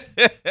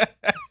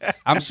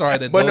 I'm sorry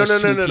that But those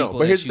no. 2 But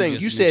people here's that the thing.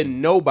 just You said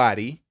mentioned.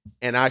 nobody,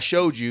 and I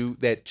showed you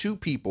that 2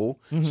 people.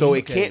 So it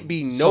Okay. can't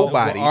be So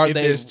nobody are If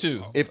they? there's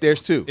 2. if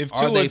there's 2. If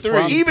Are 2 they or 3.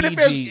 from- Even if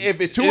PG.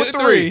 it's 2 or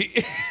 3.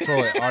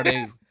 Troy, are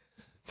they?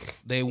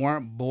 They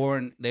weren't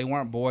born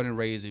and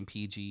raised in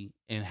PG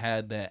and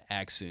had that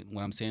accent.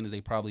 What I'm saying is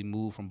they probably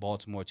moved from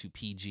Baltimore to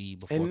PG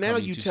before. And now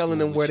coming you to telling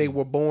school them where with they you.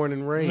 were born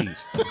and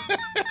raised.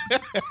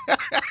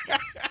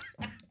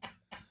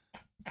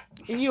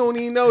 And you don't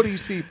even know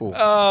these people.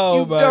 Oh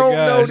You my don't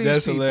gosh, know these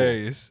that's people.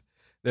 hilarious.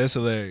 That's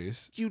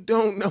hilarious. You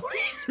don't know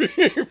these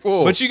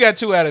people. But you got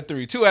 2 out of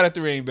 3. 2 out of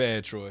 3 ain't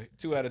bad, Troy.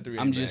 2 out of 3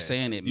 ain't I'm bad. just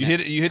saying it. You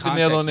hit the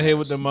nail on the head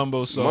with the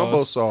mumbo sauce.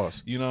 Mumbo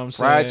sauce. You know what I'm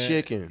saying? Fried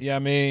chicken. Yeah, I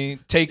mean,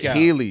 takeout.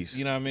 Heelys.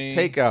 You know what I mean?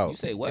 Takeout. You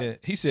say what? Yeah,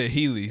 he said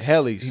Heelys.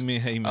 Hellies. He mean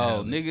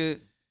Oh, Hellies. nigga.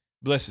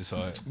 Bless his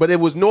heart. But it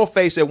was North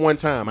Face at one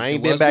time. I ain't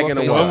It been was back North in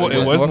a Face. while. It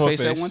was North North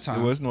Face Face at one time.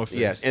 It was North Face.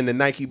 Yes, and the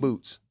Nike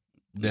boots.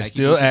 That's Nike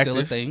still boots are active.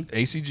 still a thing.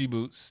 ACG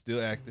boots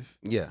still active.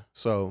 Yeah.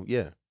 So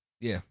yeah.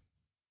 Yeah.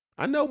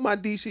 I know my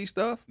DC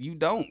stuff. You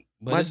don't,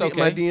 but my it's okay.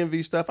 my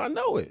DMV stuff. I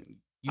know it.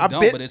 You I don't,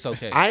 bet- but it's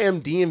okay. I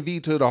am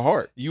DMV to the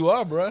heart. You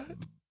are, bruh.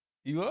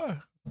 You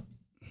are.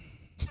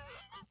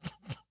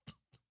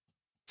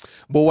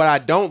 But what I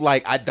don't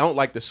like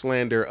the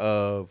slander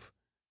of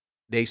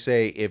they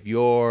say if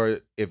your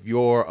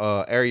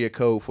area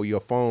code for your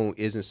phone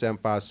isn't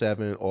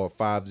 757 or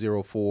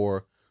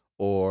 504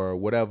 or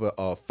whatever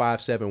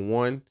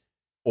 571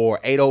 or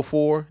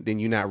 804, then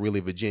you're not really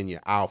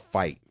Virginia. I'll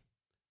fight.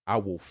 I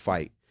will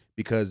fight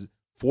because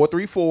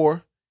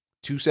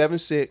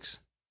 434-276,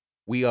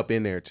 we up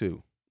in there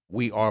too.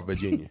 We are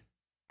Virginia.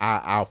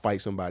 I'll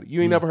fight somebody.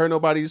 You ain't never heard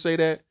nobody say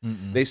that?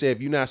 Mm-mm. They say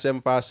if you're not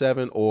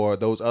 757 or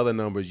those other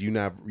numbers, you're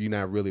not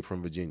really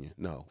from Virginia.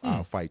 No,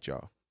 I'll fight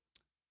y'all.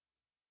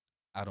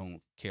 I don't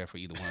care for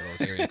either one of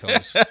those area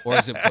codes or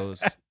zip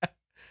codes.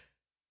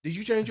 Did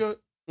you change your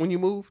when you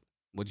moved?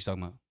 What you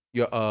talking about?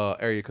 Your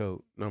area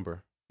code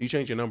number. You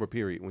changed your number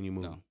period when you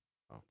moved. No.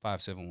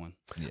 571.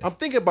 I'm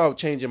thinking about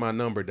changing my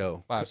number though.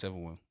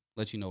 571.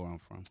 Let you know where I'm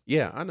from.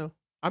 Yeah, I know.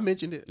 I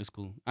mentioned it. It's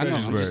cool. I know.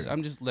 Fredericksburg.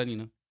 I'm just letting you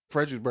know.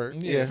 Fredericksburg.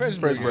 Yeah, Yeah,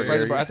 Fredericksburg Fredericksburg.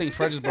 area. Fredericksburg. I think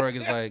Fredericksburg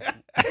is like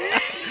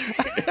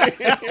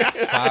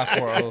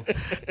 540.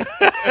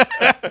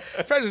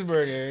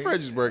 Fredericksburg area.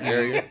 Fredericksburg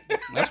area.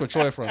 That's where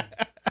Troy from.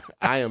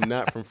 I am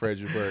not from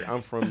Fredericksburg.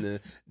 I'm from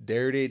the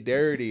dirty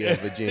of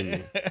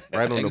Virginia.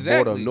 Right on the border of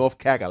Exactly. North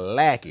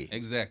Kakalaki.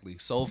 Exactly.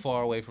 So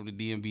far away from the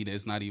DMV that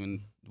it's not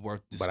even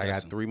worth But discussing. I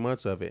got 3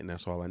 months of it, and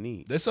that's all I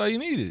need. That's all you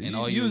needed. And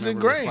all you was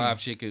remember was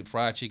ingrained.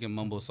 fried chicken,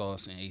 mumbo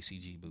sauce, and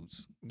ACG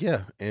boots.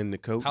 Yeah, and the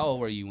coats. How old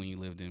were you when you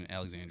lived in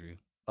Alexandria?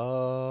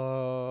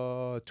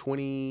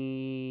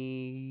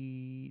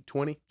 20.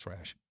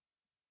 Trash.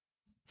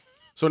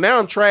 So now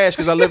I'm trash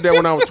because I lived there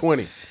when I was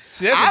 20.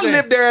 See, that's the I thing.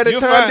 lived there at a You'll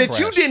time find that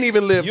you trash. didn't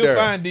even live You'll there.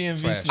 find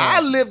DMV Trash. snobs.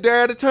 I lived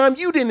there at a time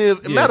you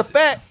didn't. Yeah. Matter of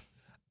fact,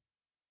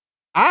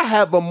 I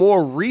have a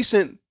more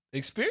recent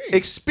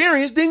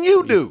experience than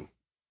you do.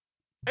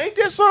 Ain't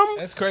that something?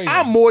 That's crazy.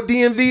 I'm more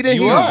DMV than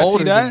you. You're are.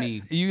 older than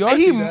me. You are.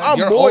 I'm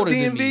You're more older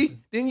than DMV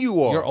than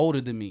you are. You're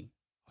older than me.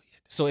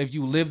 So if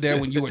you lived there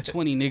when you were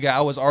 20, nigga,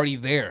 I was already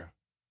there.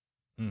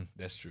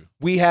 That's true.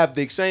 We have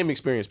the same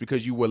experience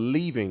because you were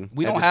leaving.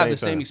 We don't at have the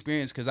same same time.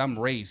 experience because I'm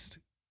raised.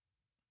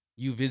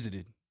 You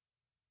visited.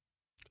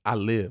 I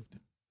lived.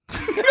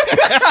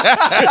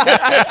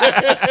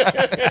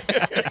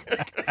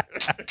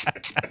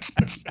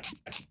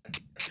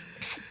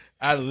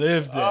 I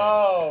lived that.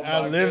 Oh,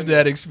 I lived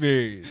that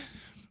experience.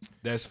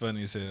 That's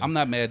funny as hell. I'm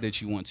not mad that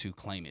you want to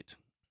claim it.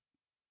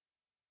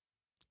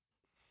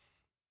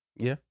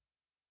 Yeah.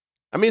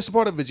 I mean, it's a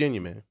part of Virginia,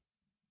 man.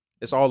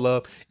 It's all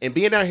love. And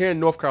being out here in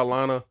North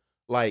Carolina,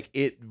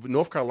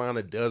 North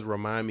Carolina does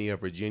remind me of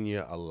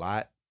Virginia a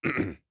lot.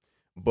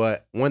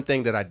 But one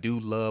thing that I do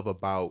love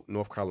about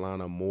North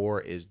Carolina more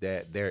is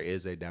that there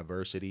is a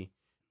diversity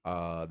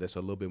that's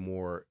a little bit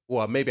more,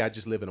 well, maybe I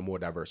just live in a more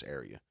diverse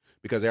area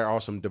because there are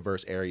some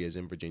diverse areas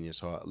in Virginia.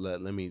 So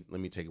let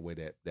me take away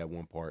that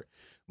one part.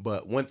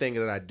 But one thing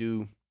that I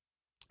do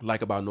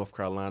like about North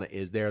Carolina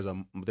is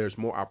there's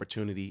more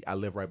opportunity. I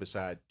live right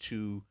beside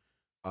two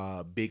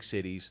big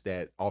cities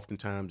that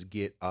oftentimes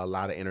get a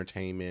lot of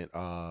entertainment.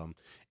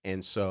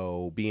 And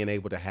so being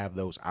able to have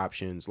those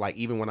options, like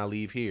even when I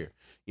leave here,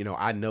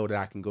 I know that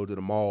I can go to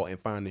the mall and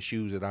find the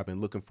shoes that I've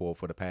been looking for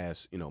the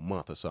past,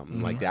 month or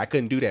something like that. I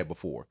couldn't do that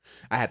before.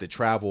 I had to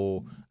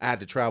travel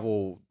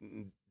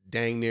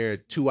dang near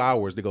 2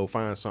 hours to go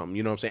find something,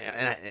 you know what I'm saying?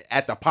 And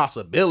at the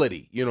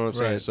possibility, you know what I'm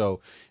saying?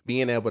 So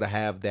being able to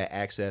have that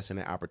access and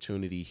that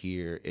opportunity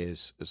here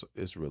is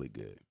really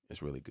good.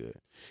 It's really good.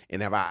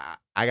 And if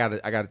I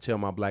gotta tell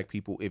my black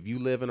people, if you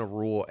live in a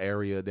rural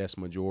area that's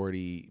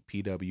majority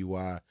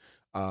PWI,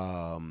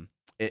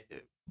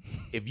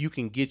 if you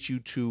can get you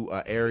to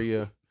an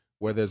area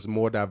where there's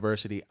more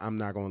diversity, I'm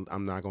not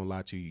gonna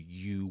lie to you,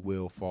 you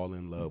will fall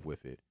in love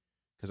with it.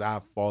 Because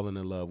I've fallen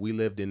in love. We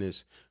lived in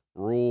this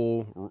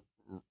rural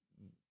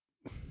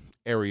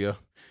area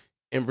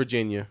in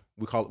Virginia.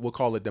 We'll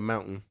call it the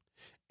mountain.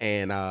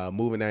 And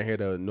moving down here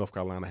to North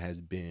Carolina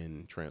has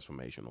been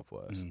transformational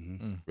for us.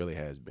 Really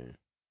has been.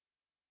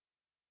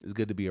 It's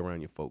good to be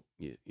around your folk,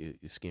 your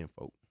skin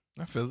folk.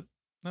 I feel it.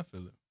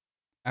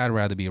 I'd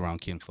rather be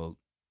around kinfolk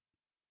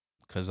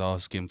because all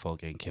skin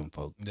folk ain't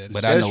kinfolk.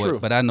 But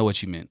I know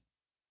what you meant.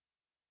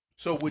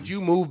 So would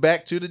you move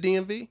back to the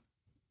DMV?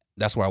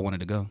 That's where I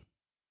wanted to go.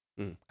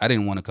 I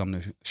didn't want to come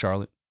to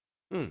Charlotte.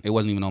 It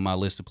wasn't even on my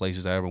list of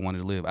places I ever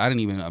wanted to live. I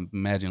didn't even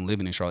imagine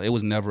living in Charlotte. It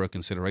was never a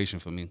consideration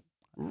for me.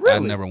 Really? I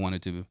never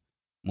wanted to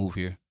move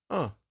here.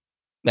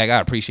 Like, I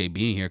appreciate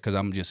being here because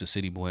I'm just a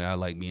city boy. I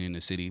like being in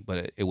the city,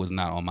 but it was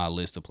not on my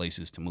list of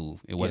places to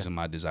move. It wasn't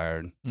my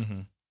desired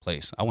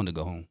place. I wanted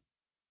to go home.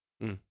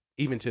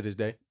 Even to this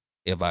day?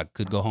 If I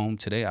could go home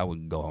today, I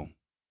would go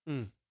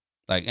home.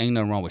 Like, ain't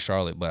nothing wrong with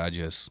Charlotte, but I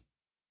just...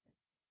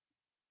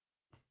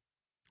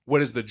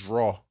 What is the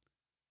draw?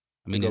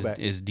 I mean,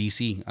 it's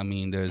DC. I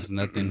mean, there's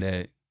nothing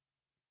that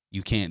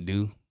you can't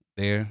do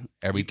there.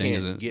 Everything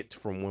you can't get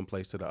from one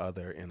place to the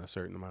other in a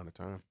certain amount of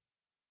time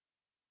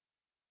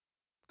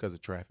because of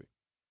traffic.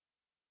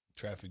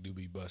 Traffic do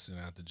be busting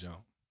out the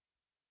jump.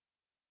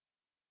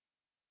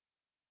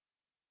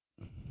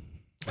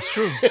 It's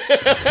true.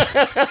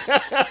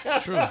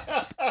 It's true.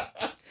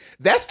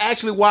 That's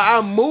actually why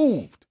I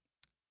moved.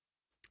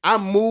 I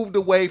moved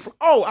away from.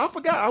 Oh, I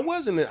forgot.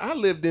 I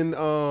lived in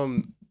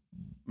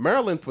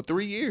Maryland for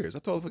 3 years. I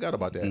totally forgot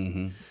about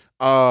that.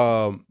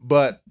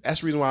 But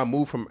that's the reason why I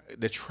moved from.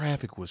 The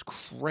traffic was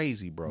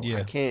crazy, bro.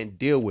 I can't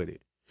deal with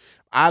it.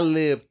 I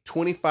lived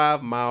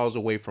 25 miles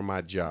away from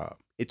my job.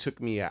 It took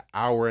me an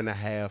hour and a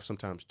half,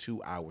 sometimes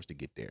 2 hours to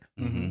get there.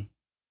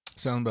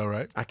 Sounds about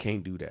right. I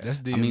can't do that. That's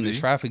DMV. I mean, the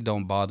traffic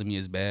don't bother me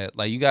as bad.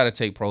 Like, you got to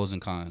take pros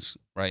and cons,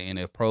 right? And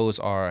if pros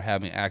are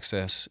having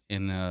access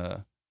in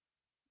a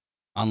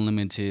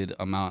unlimited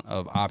amount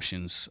of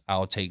options,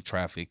 I'll take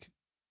traffic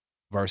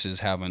versus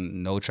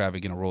having no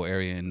traffic in a rural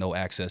area and no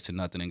access to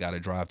nothing and got to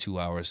drive 2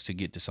 hours to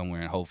get to somewhere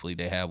and hopefully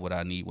they have what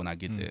I need when I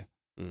get there.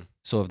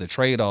 So if the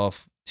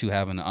trade-off to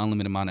having an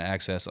unlimited amount of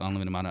access,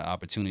 unlimited amount of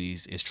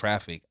opportunities is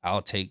traffic,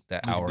 I'll take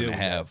that hour and a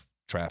half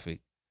traffic,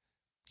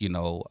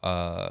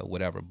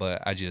 whatever.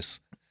 But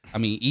I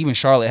mean, even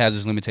Charlotte has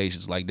its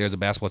limitations. Like, there's a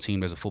basketball team,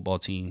 there's a football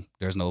team.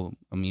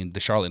 The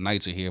Charlotte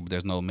Knights are here, but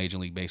there's no Major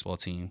League Baseball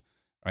team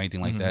or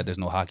anything like that. There's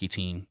no hockey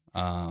team.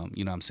 You know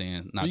what I'm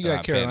saying? Not you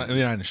got Carolina.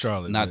 Not in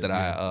Charlotte. Not that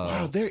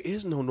wow, there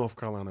is no North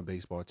Carolina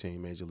baseball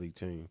team, Major League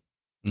team.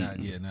 Not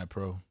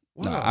pro.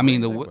 Wow,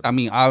 no, I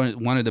mean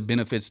one of the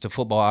benefits to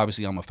football.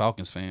 Obviously, I'm a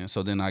Falcons fan,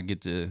 so then I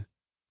get to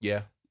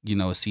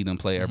see them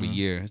play every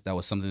year. That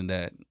was something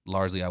that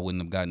largely I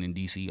wouldn't have gotten in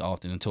DC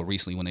often until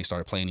recently when they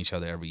started playing each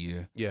other every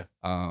year.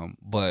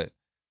 But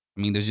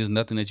I mean, there's just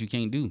nothing that you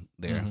can't do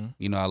there.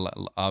 I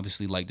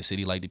obviously like the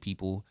city, like the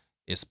people.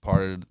 It's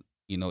part of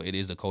it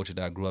is a culture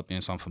that I grew up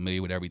in, so I'm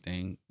familiar with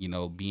everything.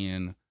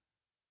 Being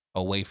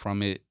away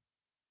from it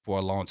for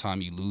a long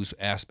time, you lose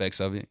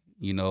aspects of it.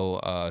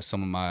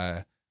 Some of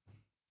my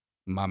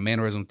my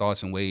mannerism,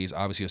 thoughts, and ways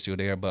obviously are still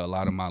there, but a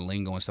lot of my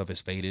lingo and stuff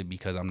is faded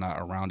because I'm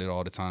not around it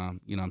all the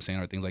time. You know what I'm saying,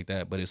 or things like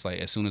that. But it's like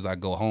as soon as I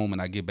go home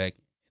and I get back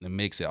in the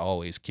mix, it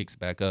always kicks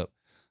back up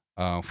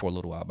for a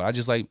little while. But I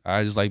just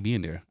like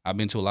being there. I've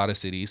been to a lot of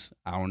cities.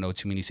 I don't know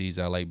too many cities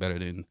that I like better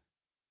than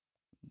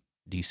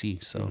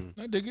DC. So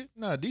I dig it.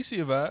 Nah,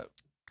 DC a vibe.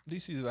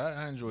 DC's a vibe.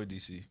 I enjoy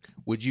DC.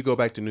 Would you go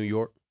back to New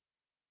York?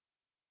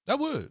 I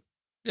would.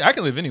 Yeah, I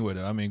can live anywhere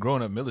though. I mean,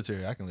 growing up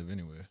military, I can live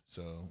anywhere.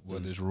 So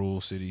whether it's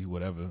rural, city,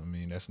 whatever. I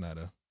mean, that's not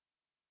a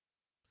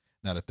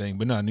thing.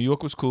 But no, New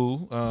York was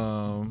cool.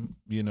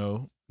 You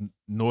know,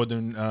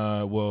 northern.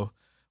 Well,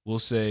 we'll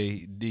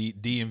say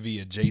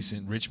DMV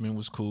adjacent. Richmond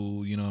was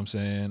cool. You know what I'm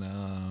saying?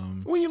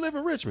 When you live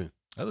in Richmond?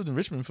 I lived in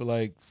Richmond for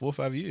like 4 or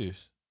 5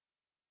 years.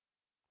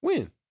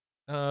 When?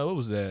 What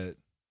was that?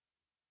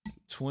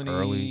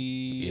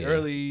 Early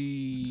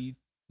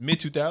mid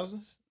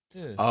 2000s.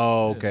 Yeah.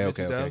 Oh, okay.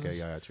 Yeah, Yeah, I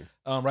got you.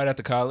 Right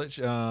after college.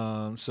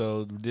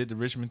 So did the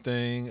Richmond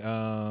thing.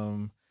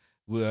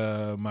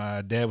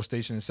 My dad was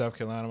stationed in South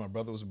Carolina. My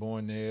brother was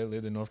born there.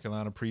 Lived in North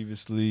Carolina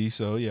previously.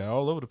 So yeah,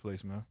 all over the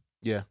place, man.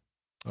 Yeah,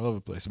 all over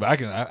the place. But I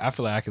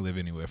feel like I can live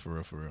anywhere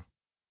for real.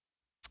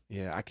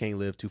 Yeah, I can't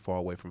live too far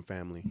away from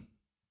family,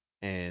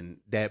 and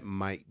that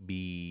might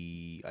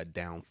be a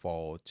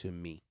downfall to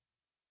me.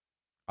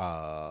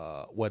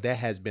 Well, that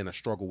has been a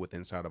struggle with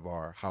inside of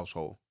our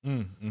household.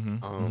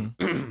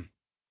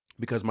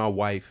 Because my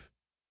wife,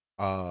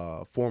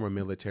 former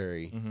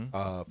military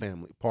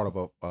family, part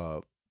of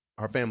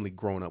her family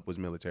growing up was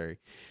military.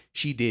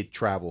 She did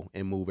travel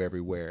and move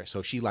everywhere,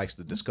 so she likes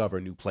to discover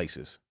new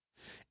places.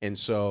 And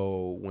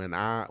so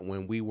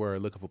when we were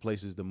looking for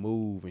places to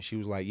move, and she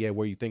was like, "Yeah,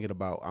 where are you thinking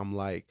about?" I'm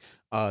like,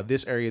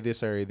 "This area,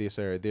 this area, this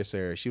area, this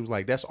area." She was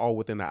like, "That's all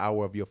within an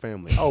hour of your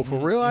family." Oh, for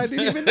real? I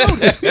didn't even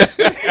notice.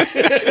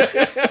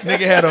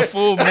 Nigga had a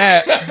full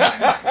map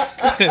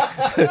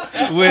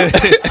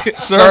with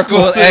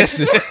circle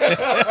X's.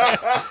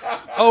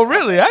 Oh,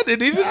 really? I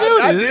didn't even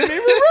notice. I didn't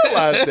even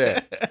realize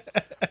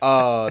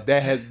that.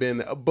 That has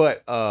been,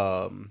 but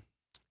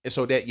and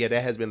so that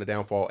has been a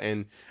downfall,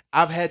 and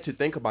I've had to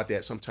think about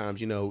that sometimes.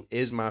 You know,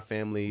 is my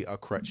family a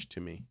crutch to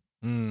me?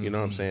 You know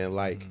what I'm saying?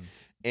 Like,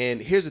 and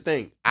here's the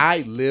thing: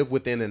 I live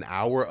within an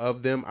hour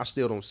of them. I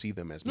still don't see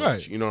them as much.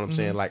 Right. You know what I'm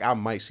saying? Like, I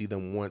might see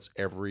them once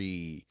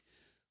every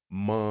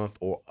month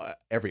or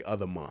every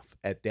other month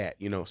at that,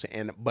 you know what I'm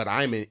saying? But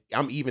I'm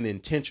even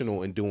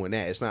intentional in doing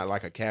that. It's not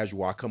like a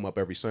casual, I come up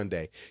every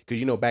Sunday. Because,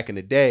 you know, back in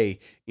the day,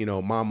 you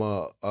know,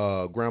 mama,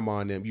 grandma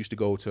and them used to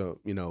go to,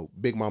 you know,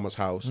 Big Mama's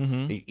house.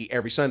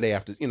 Every Sunday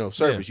after, you know,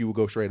 service, you would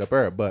go straight up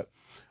there. But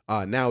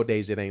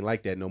nowadays it ain't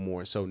like that no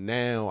more. So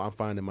now I'm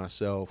finding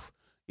myself,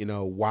 you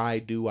know, why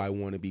do I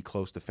want to be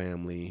close to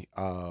family?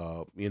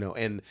 You know,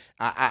 and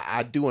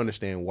I do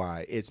understand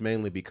why. It's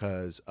mainly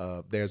because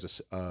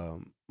there's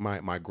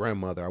my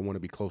grandmother. I want to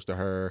be close to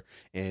her,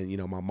 and you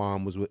know, my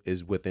mom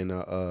is within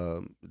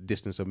a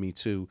distance of me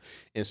too,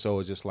 and so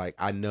it's just like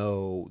I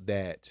know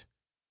that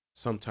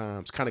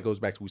sometimes kind of goes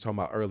back to what we were talking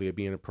about earlier,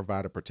 being a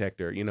provider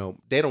protector. You know,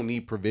 they don't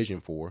need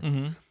provision for.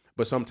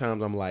 But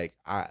sometimes I'm like,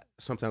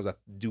 sometimes I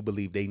do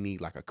believe they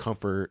need like a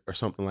comfort or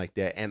something like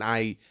that. And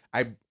I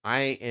am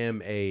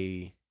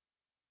and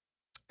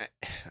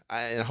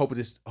I hope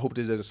this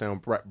doesn't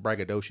sound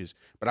braggadocious,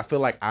 but I feel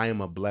like I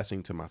am a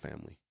blessing to my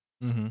family.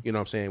 You know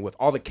what I'm saying? With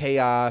all the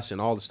chaos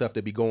and all the stuff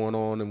that be going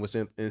on and what's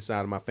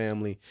inside of my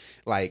family,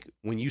 like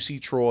when you see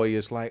Troy,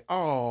 it's like,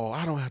 oh,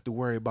 I don't have to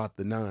worry about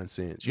the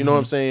nonsense. You know what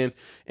I'm saying?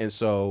 And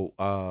so,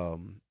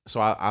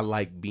 I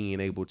like being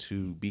able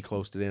to be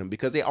close to them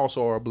because they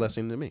also are a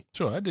blessing to me.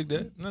 Sure, I dig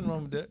that. Nothing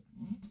wrong with that.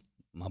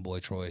 My boy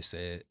Troy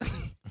said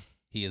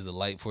he is the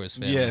light for his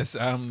family. Yes,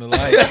 I'm the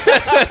light.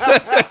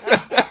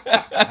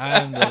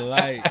 I'm the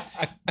light.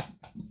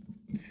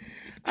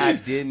 I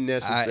didn't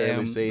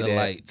necessarily say that.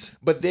 Light.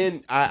 But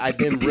then I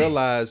didn't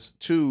realize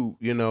too,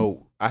 you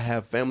know, I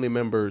have family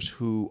members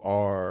who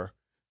are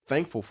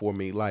thankful for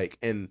me. Like,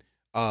 and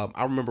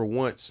I remember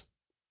once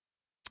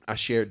I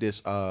shared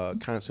this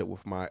concept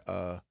with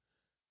a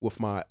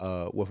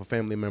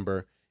family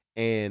member,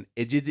 and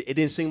it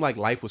didn't seem like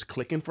life was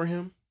clicking for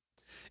him.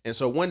 And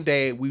so one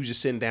day we was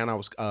just sitting down. I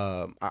was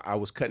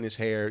cutting his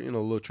hair, you know,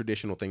 a little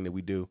traditional thing that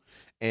we do.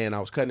 And I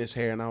was cutting his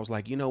hair, and I was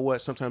like, you know what?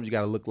 Sometimes you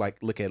got to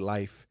look at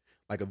life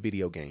like a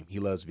video game. He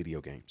loves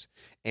video games.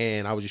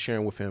 And I was just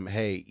sharing with him,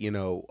 hey, you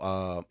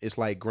know, it's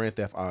like Grand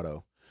Theft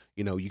Auto.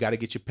 You know, you got to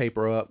get your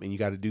paper up and you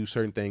got to do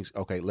certain things.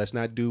 Okay, let's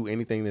not do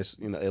anything that's,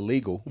 you know,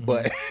 illegal,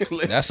 but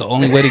that's the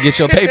only way to get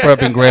your paper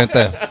up in Grand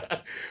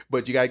Theft.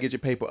 But you got to get your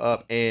paper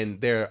up,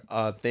 and there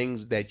are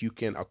things that you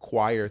can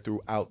acquire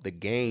throughout the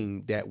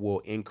game that will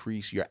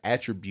increase your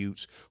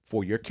attributes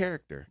for your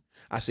character.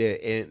 I said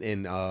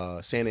in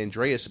San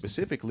Andreas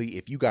specifically,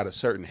 if you got a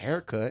certain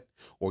haircut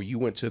or you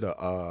went to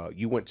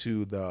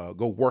the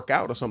go work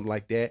out or something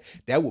like that,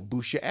 that would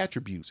boost your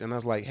attributes. And I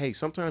was like, hey,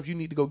 sometimes you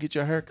need to go get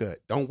your haircut.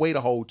 Don't wait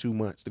a whole 2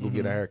 months to go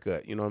get a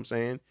haircut. You know what I'm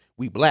saying?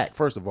 We black,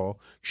 first of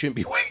all. Shouldn't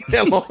be waiting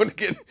that long to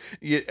get.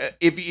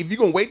 If you're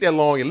gonna wait that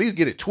long, at least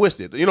get it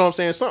twisted. You know what I'm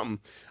saying? Something.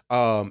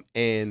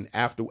 And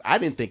after I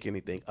didn't think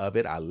anything of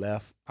it, I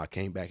left. I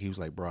came back. He was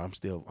like, bro, I'm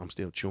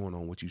still chewing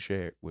on what you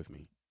shared with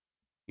me.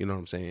 You know what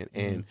I'm saying?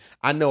 And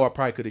I know I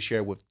probably could have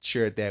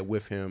shared that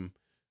with him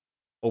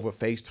over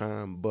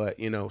FaceTime, but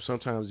you know,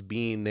 sometimes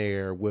being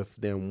there with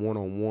them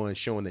one-on-one,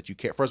 showing that you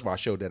care. First of all, I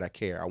showed that I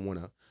care. I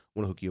wanna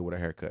hook you up with a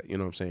haircut. You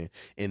know what I'm saying?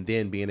 And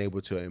then being able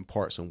to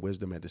impart some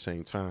wisdom at the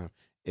same time,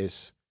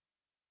 it's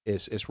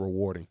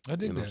rewarding. I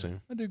dig you know that. What I'm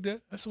saying? I dig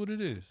that. That's what it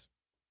is.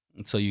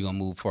 So you gonna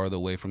move farther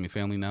away from your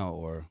family now,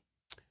 or?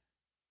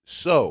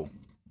 So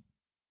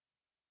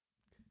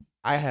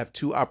I have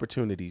 2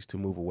 opportunities to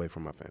move away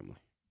from my family.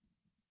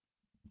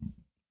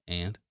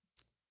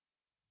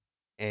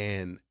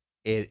 And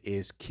it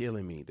is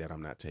killing me that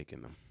I'm not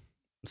taking them.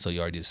 so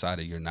you already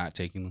decided you're not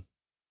taking them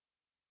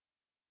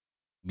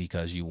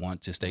because you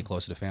want to stay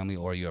close to the family,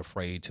 or you're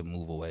afraid to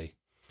move away?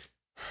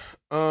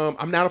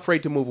 I'm not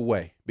afraid to move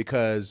away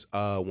because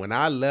when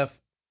I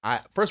left,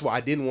 first of all,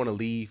 I didn't want to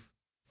leave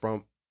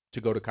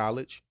to go to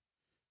college.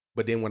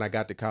 But then when I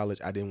got to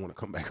college, I didn't want to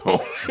come back home.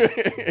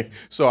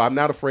 So I'm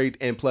not afraid.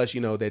 And plus,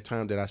 you know, that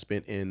time that I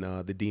spent in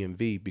the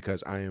DMV,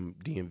 because I am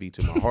DMV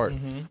to my heart,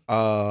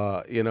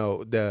 you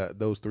know,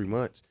 those 3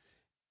 months,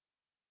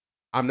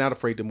 I'm not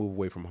afraid to move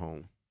away from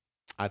home.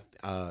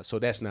 So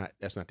that's not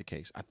the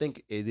case. I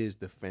think it is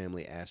the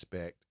family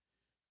aspect,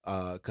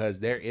 because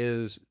there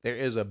is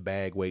a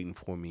bag waiting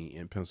for me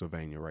in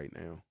Pennsylvania right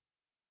now.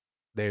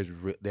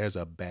 There's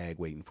a bag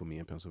waiting for me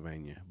in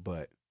Pennsylvania,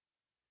 but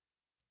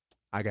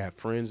I got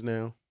friends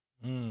now,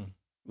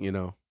 you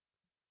know,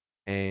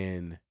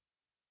 and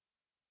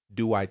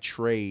do I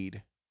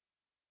trade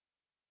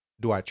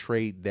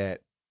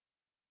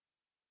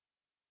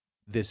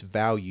this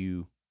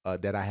value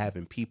that I have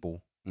in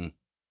people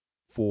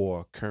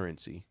for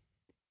currency?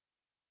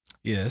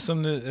 Yeah, that's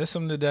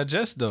something to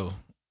digest, though.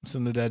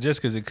 Something to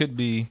digest, because it could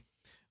be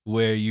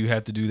where you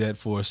have to do that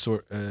for a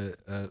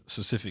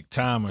specific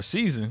time or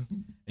season,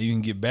 and you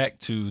can get back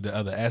to the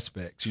other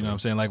aspects. You know what I'm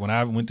saying? Like when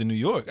I went to New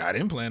York, I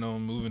didn't plan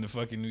on moving to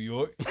fucking New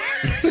York,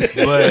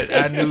 but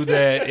I knew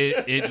that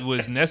it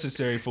was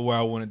necessary for where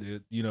I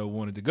wanted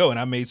to go, and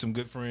I made some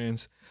good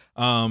friends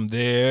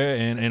there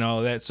and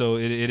all that. So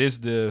it is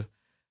the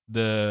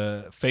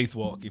faith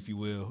walk, if you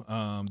will,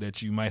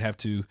 that you might have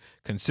to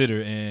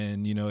consider.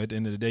 And, you know, at the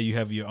end of the day, you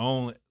have your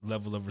own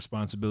level of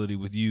responsibility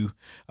with you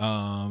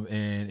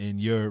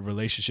and your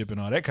relationship and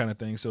all that kind of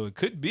thing. So it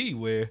could be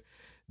where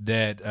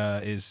that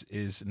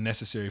is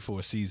necessary for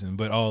a season,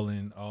 but all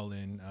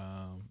in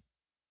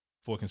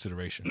for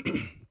consideration.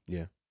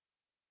 Yeah.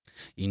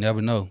 You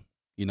never know.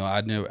 You know,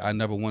 I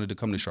never wanted to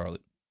come to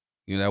Charlotte.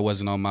 You know, that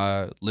wasn't on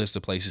my list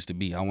of places to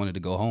be. I wanted to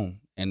go home.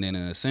 And then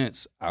in a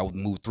sense, I would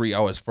move 3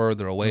 hours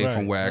further away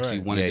from where I actually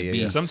wanted to be.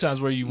 Yeah.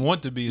 Sometimes where you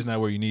want to be is not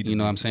where you need to be. You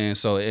know what I'm saying?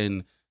 So,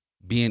 and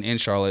being in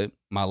Charlotte,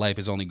 my life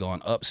has only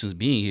gone up since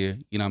being here.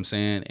 You know what I'm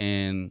saying?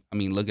 And I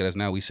mean, look at us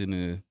now. We sitting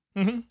in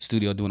the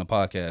studio doing a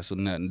podcast. So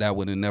that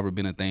would have never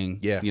been a thing.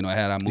 Yeah. You know,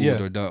 had I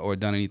moved or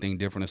done anything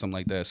different or something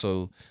like that.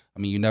 So, I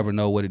mean, you never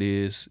know what it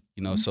is.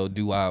 You know, so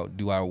do I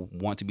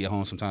want to be at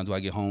home sometimes? Do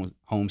I get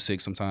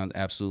homesick sometimes?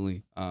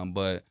 Absolutely.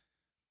 But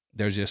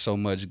there's just so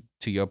much,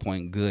 to your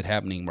point, good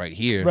happening right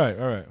here. Right,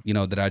 all right. You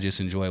know, that I just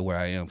enjoy where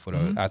I am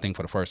I think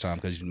for the first time,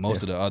 because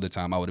most of the other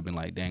time I would have been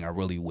like, dang, I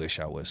really wish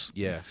I was.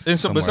 Yeah. But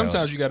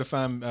sometimes you got to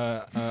find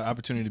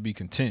opportunity to be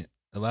content.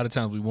 A lot of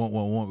times we want,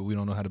 but we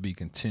don't know how to be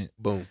content.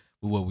 Boom.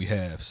 With what we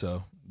have.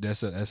 So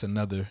that's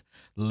another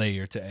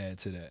layer to add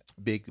to that.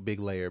 Big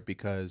layer,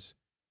 because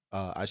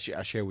I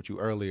shared with you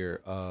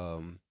earlier,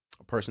 a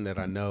person that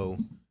I know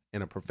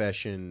in a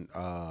profession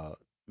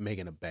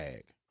making a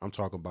bag. I'm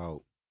talking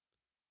about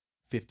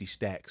 50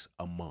 stacks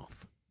a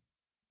month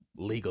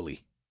legally.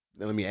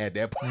 Now let me add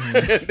that part.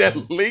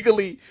 That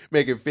legally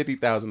making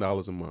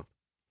 $50,000 a month.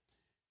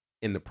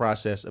 In the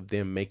process of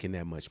them making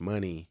that much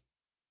money,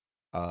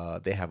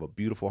 they have a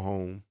beautiful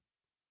home.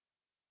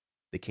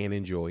 They can't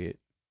enjoy it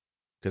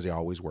because they're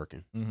always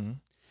working.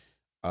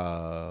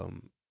 And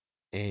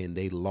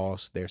they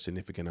lost their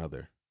significant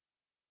other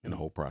in the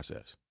whole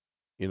process.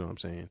 You know what I'm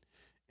saying?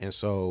 And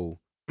so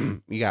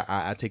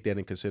I take that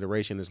in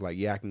consideration. It's like,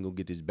 yeah, I can go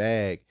get this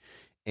bag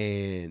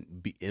and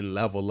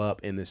level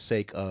up in the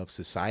sake of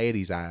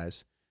society's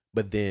eyes,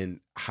 but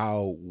then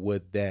how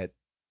would that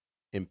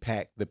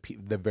impact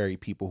the very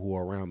people who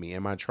are around me?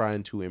 Am I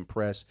trying to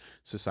impress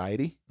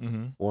society,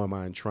 or am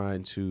I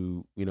trying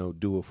to, you know,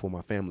 do it for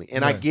my family?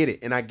 And I get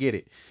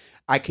it.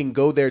 I can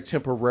go there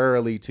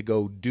temporarily to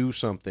go do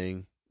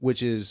something,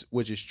 which is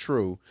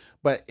true,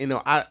 but you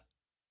know, I'm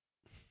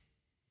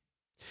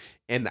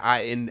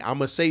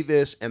gonna say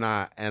this, and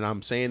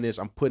I'm saying this,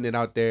 I'm putting it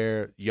out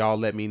there. Y'all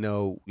let me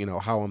know, you know,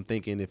 how I'm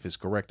thinking, if it's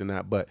correct or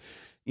not. But,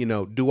 you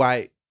know, do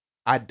I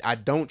I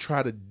don't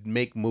try to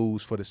make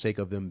moves for the sake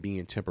of them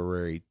being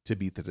temporary to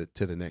be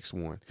to the next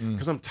one,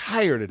 because I'm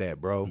tired of that,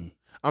 bro.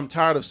 I'm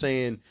tired of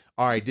saying,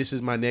 all right, this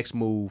is my next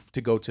move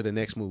to go to the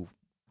next move.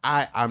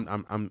 I'm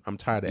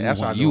tired of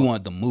that. You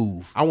want the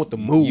move. I want the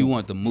move. You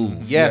want the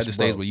move. Yes, you're at the bro.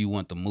 stage where you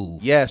want the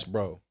move. Yes,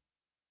 bro.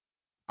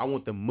 I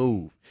want the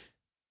move.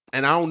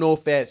 And I don't know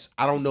if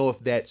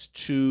that's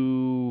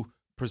too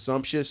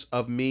presumptuous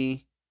of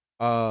me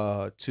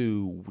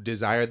to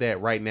desire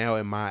that right now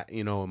in my,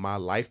 in my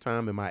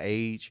lifetime, in my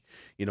age.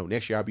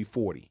 Next year I'll be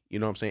 40. You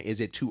know what I'm saying?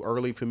 Is it too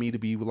early for me to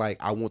be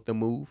like, I want the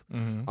move?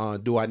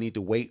 Do I need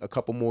to wait a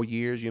couple more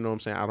years? You know what I'm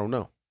saying? I don't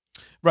know.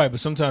 Right, but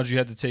sometimes you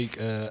have to take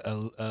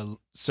a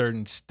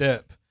certain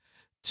step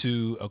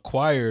to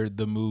acquire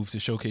the move to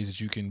showcase that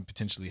you can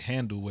potentially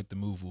handle what the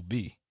move will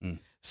be.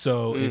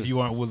 So if you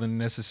aren't willing to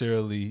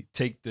necessarily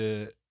take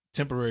the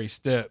temporary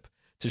step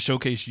to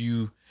showcase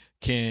you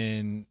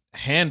can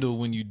handle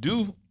when you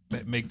do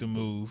make the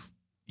move,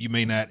 you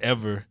may not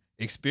ever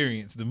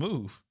experience the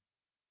move.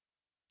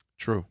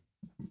 True.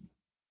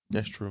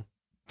 That's true.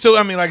 So,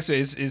 I mean, like I said,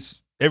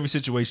 it's every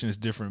situation is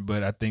different,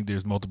 but I think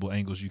there's multiple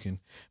angles you can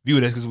view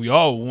it as, because we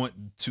all want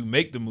to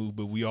make the move,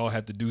 but we all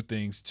have to do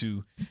things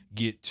to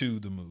get to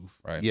the move.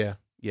 Right. Yeah,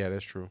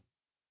 that's true.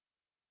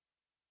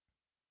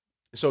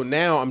 So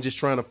now I'm just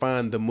trying to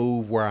find the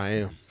move where I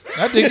am.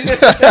 I dig it.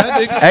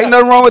 Ain't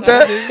nothing wrong with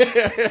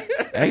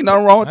that. Ain't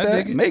nothing wrong with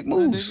that. Make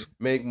moves.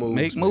 Make moves.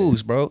 Make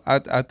moves, bro.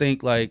 I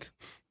think, like,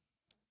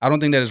 I don't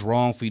think that it's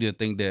wrong for you to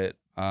think that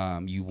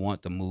you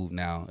want the move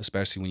now,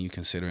 especially when you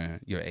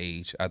considering your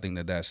age. I think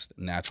that that's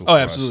natural for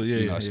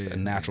absolutely. us. It's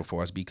natural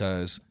for us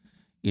because,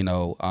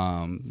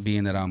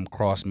 being that I'm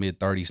cross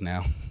mid-30s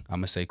now, I'm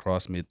going to say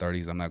cross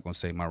mid-30s. I'm not going to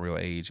say my real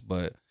age,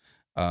 but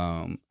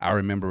I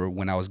remember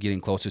when I was getting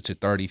closer to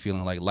 30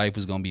 feeling like life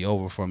was going to be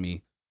over for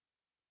me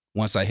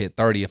once I hit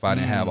 30 if I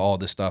didn't have all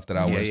the stuff that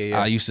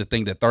I used to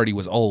think that 30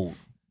 was old.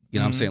 You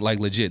know what I'm saying? Like,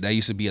 legit, that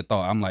used to be a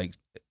thought. I'm like,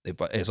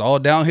 it's all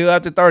downhill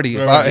after 30.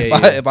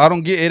 If I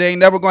don't get it, ain't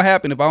never going to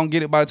happen. If I don't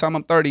get it by the time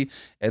I'm 30,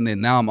 and then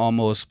now I'm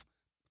almost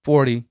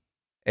 40,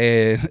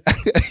 and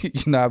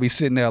I be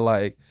sitting there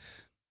like,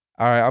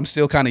 all right, I'm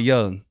still kind of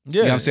young. You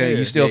know what I'm saying?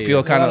 You still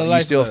feel kind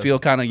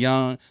of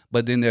young,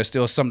 but then there's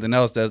still something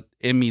else that's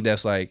in me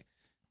that's like,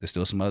 there's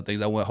still some other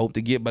things I would hope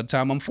to get by the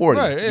time I'm 40.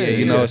 Right,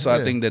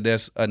 I think that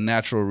that's a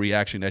natural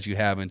reaction that you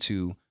have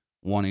into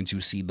wanting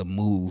to see the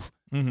move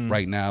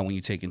right now when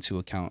you take into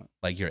account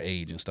like your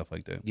age and stuff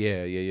like that.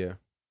 Yeah.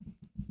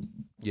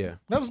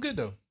 That was good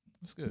though.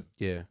 That's good.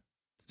 Yeah.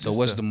 So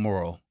what's the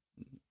moral?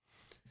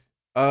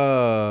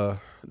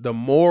 The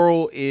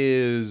moral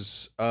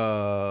is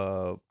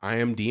I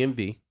am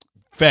DMV.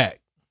 Fact.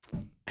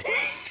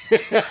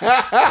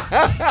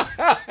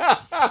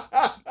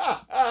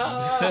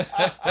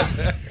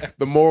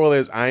 The moral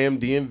is I am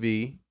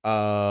DMV.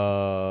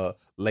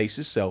 Lace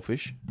is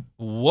selfish.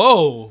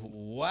 Whoa.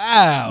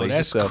 Wow. Lace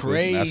That's is selfish.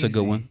 crazy. That's a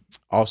good one.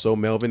 Also,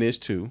 Melvin is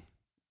too.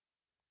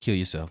 Kill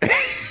yourself.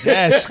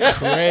 That's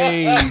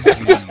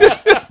crazy.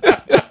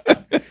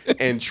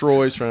 And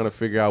Troy's trying to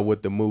figure out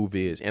what the move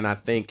is. And I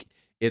think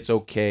it's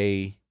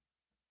okay,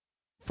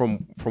 from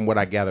what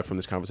I gather from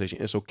this conversation,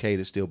 it's okay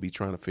to still be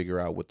trying to figure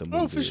out what the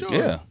move is. For sure.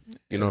 Yeah.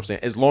 You know what I'm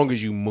saying? As long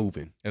as you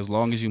moving. As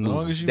long as you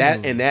move.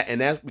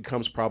 That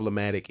becomes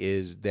problematic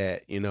is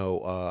that,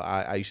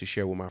 I used to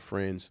share with my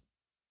friends,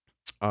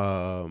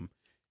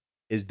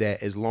 is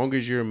that as long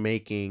as you're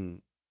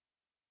making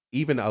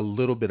even a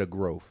little bit of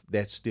growth,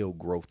 that's still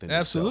growth in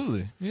itself.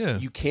 Absolutely. Yeah.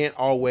 You can't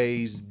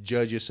always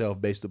judge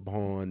yourself based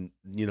upon,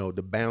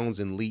 the bounds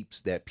and leaps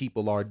that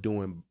people are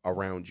doing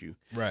around you.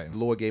 Right. The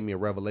Lord gave me a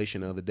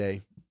revelation the other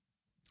day.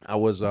 I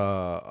was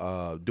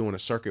doing a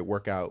circuit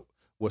workout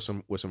with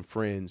some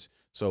friends.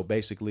 So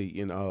basically,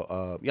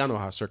 y'all know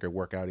how circuit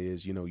workout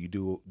is. You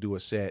do a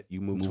set,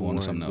 you move to on one,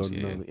 to something else,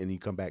 and you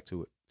come back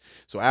to it.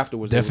 So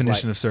afterwards,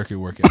 Definition of circuit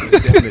workout.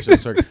 definition of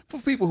circuit for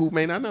people who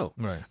may not know.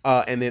 Right.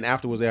 And then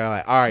afterwards, they're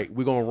like, "All right,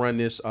 we're gonna run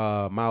this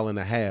 1.5 miles," and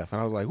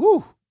I was like,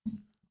 "Woo.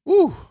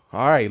 All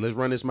right, let's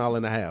run this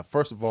 1.5 miles."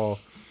 First of all,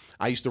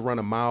 I used to run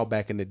a mile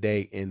back in the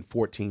day in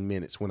 14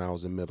 minutes when I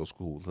was in middle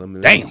school. Let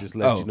me just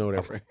let you know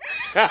that.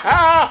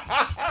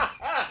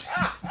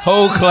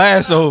 Whole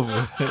class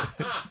over.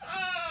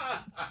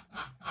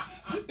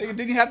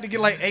 Didn't you have to get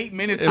like 8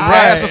 minutes to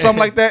pass or something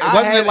like that?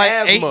 Wasn't it like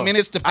asthma. 8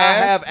 minutes to pass?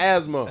 I have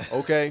asthma.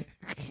 Okay.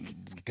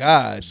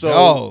 God, so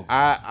dog.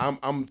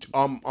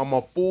 I'm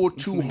a full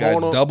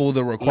 200. Double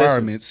the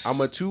requirements.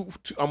 Listen,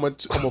 I'm a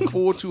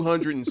full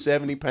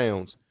 270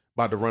 pounds.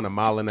 About to run 1.5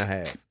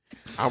 miles.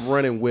 I'm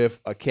running with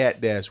a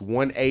cat that's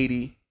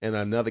 180 and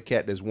another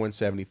cat that's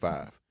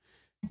 175.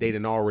 They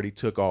done already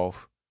took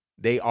off.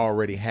 They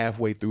already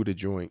halfway through the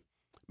joint.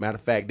 Matter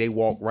of fact, they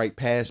walked right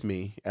past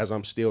me as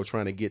I'm still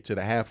trying to get to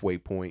the halfway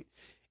point,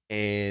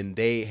 and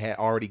they had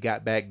already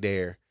got back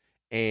there.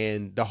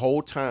 And the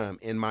whole time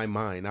in my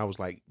mind, I was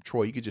like,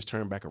 Troy, you could just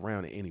turn back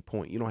around at any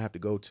point. You don't have to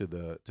go to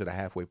the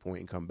halfway point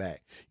and come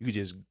back. You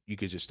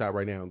could just stop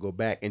right now and go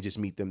back and just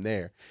meet them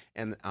there.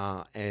 And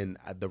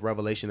the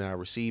revelation that I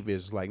receive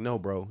is like, no,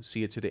 bro,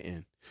 see it to the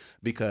end.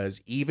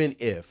 Because even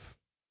if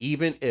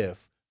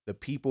the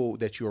people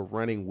that you're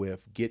running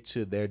with get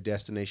to their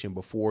destination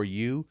before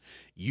you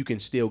can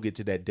still get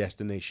to that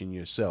destination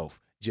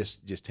yourself.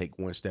 Just take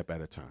one step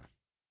at a time.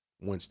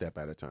 One step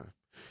at a time.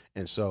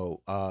 And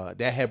so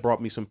that had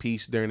brought me some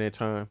peace during that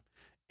time.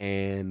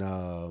 And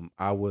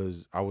I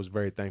was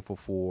very thankful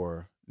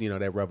for,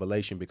 that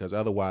revelation, because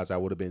otherwise I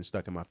would have been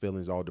stuck in my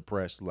feelings, all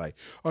depressed, like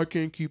I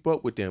can't keep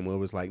up with them. Well, it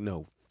was like,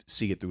 no,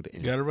 see it through the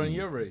end. You gotta run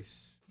your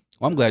race.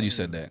 Well, I'm glad you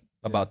said that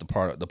about the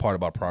part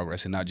about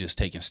progress and not just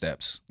taking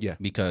steps. Yeah.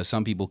 Because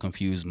some people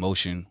confuse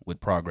motion with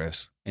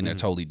progress, and they're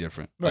totally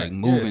different. Right. Like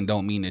moving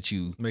don't mean that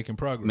you making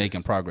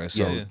progress.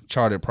 So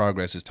charted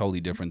progress is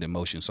totally different than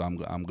motion. So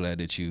I'm glad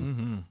that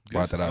you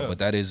brought that out. But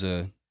that is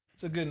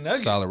it's a good nugget.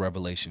 Solid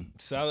revelation.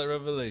 Solid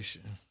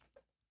revelation.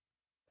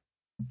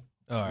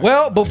 All right.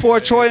 Well, before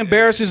Troy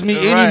embarrasses me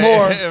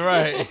anymore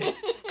right.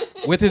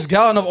 with his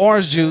gallon of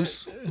orange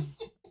juice,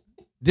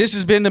 this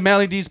has been the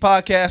Manly Deeds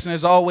Podcast, and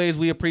as always,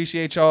 we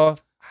appreciate y'all.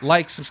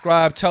 Like,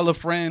 subscribe, tell a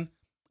friend.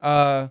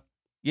 All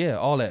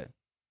that.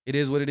 It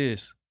is what it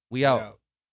is. We out.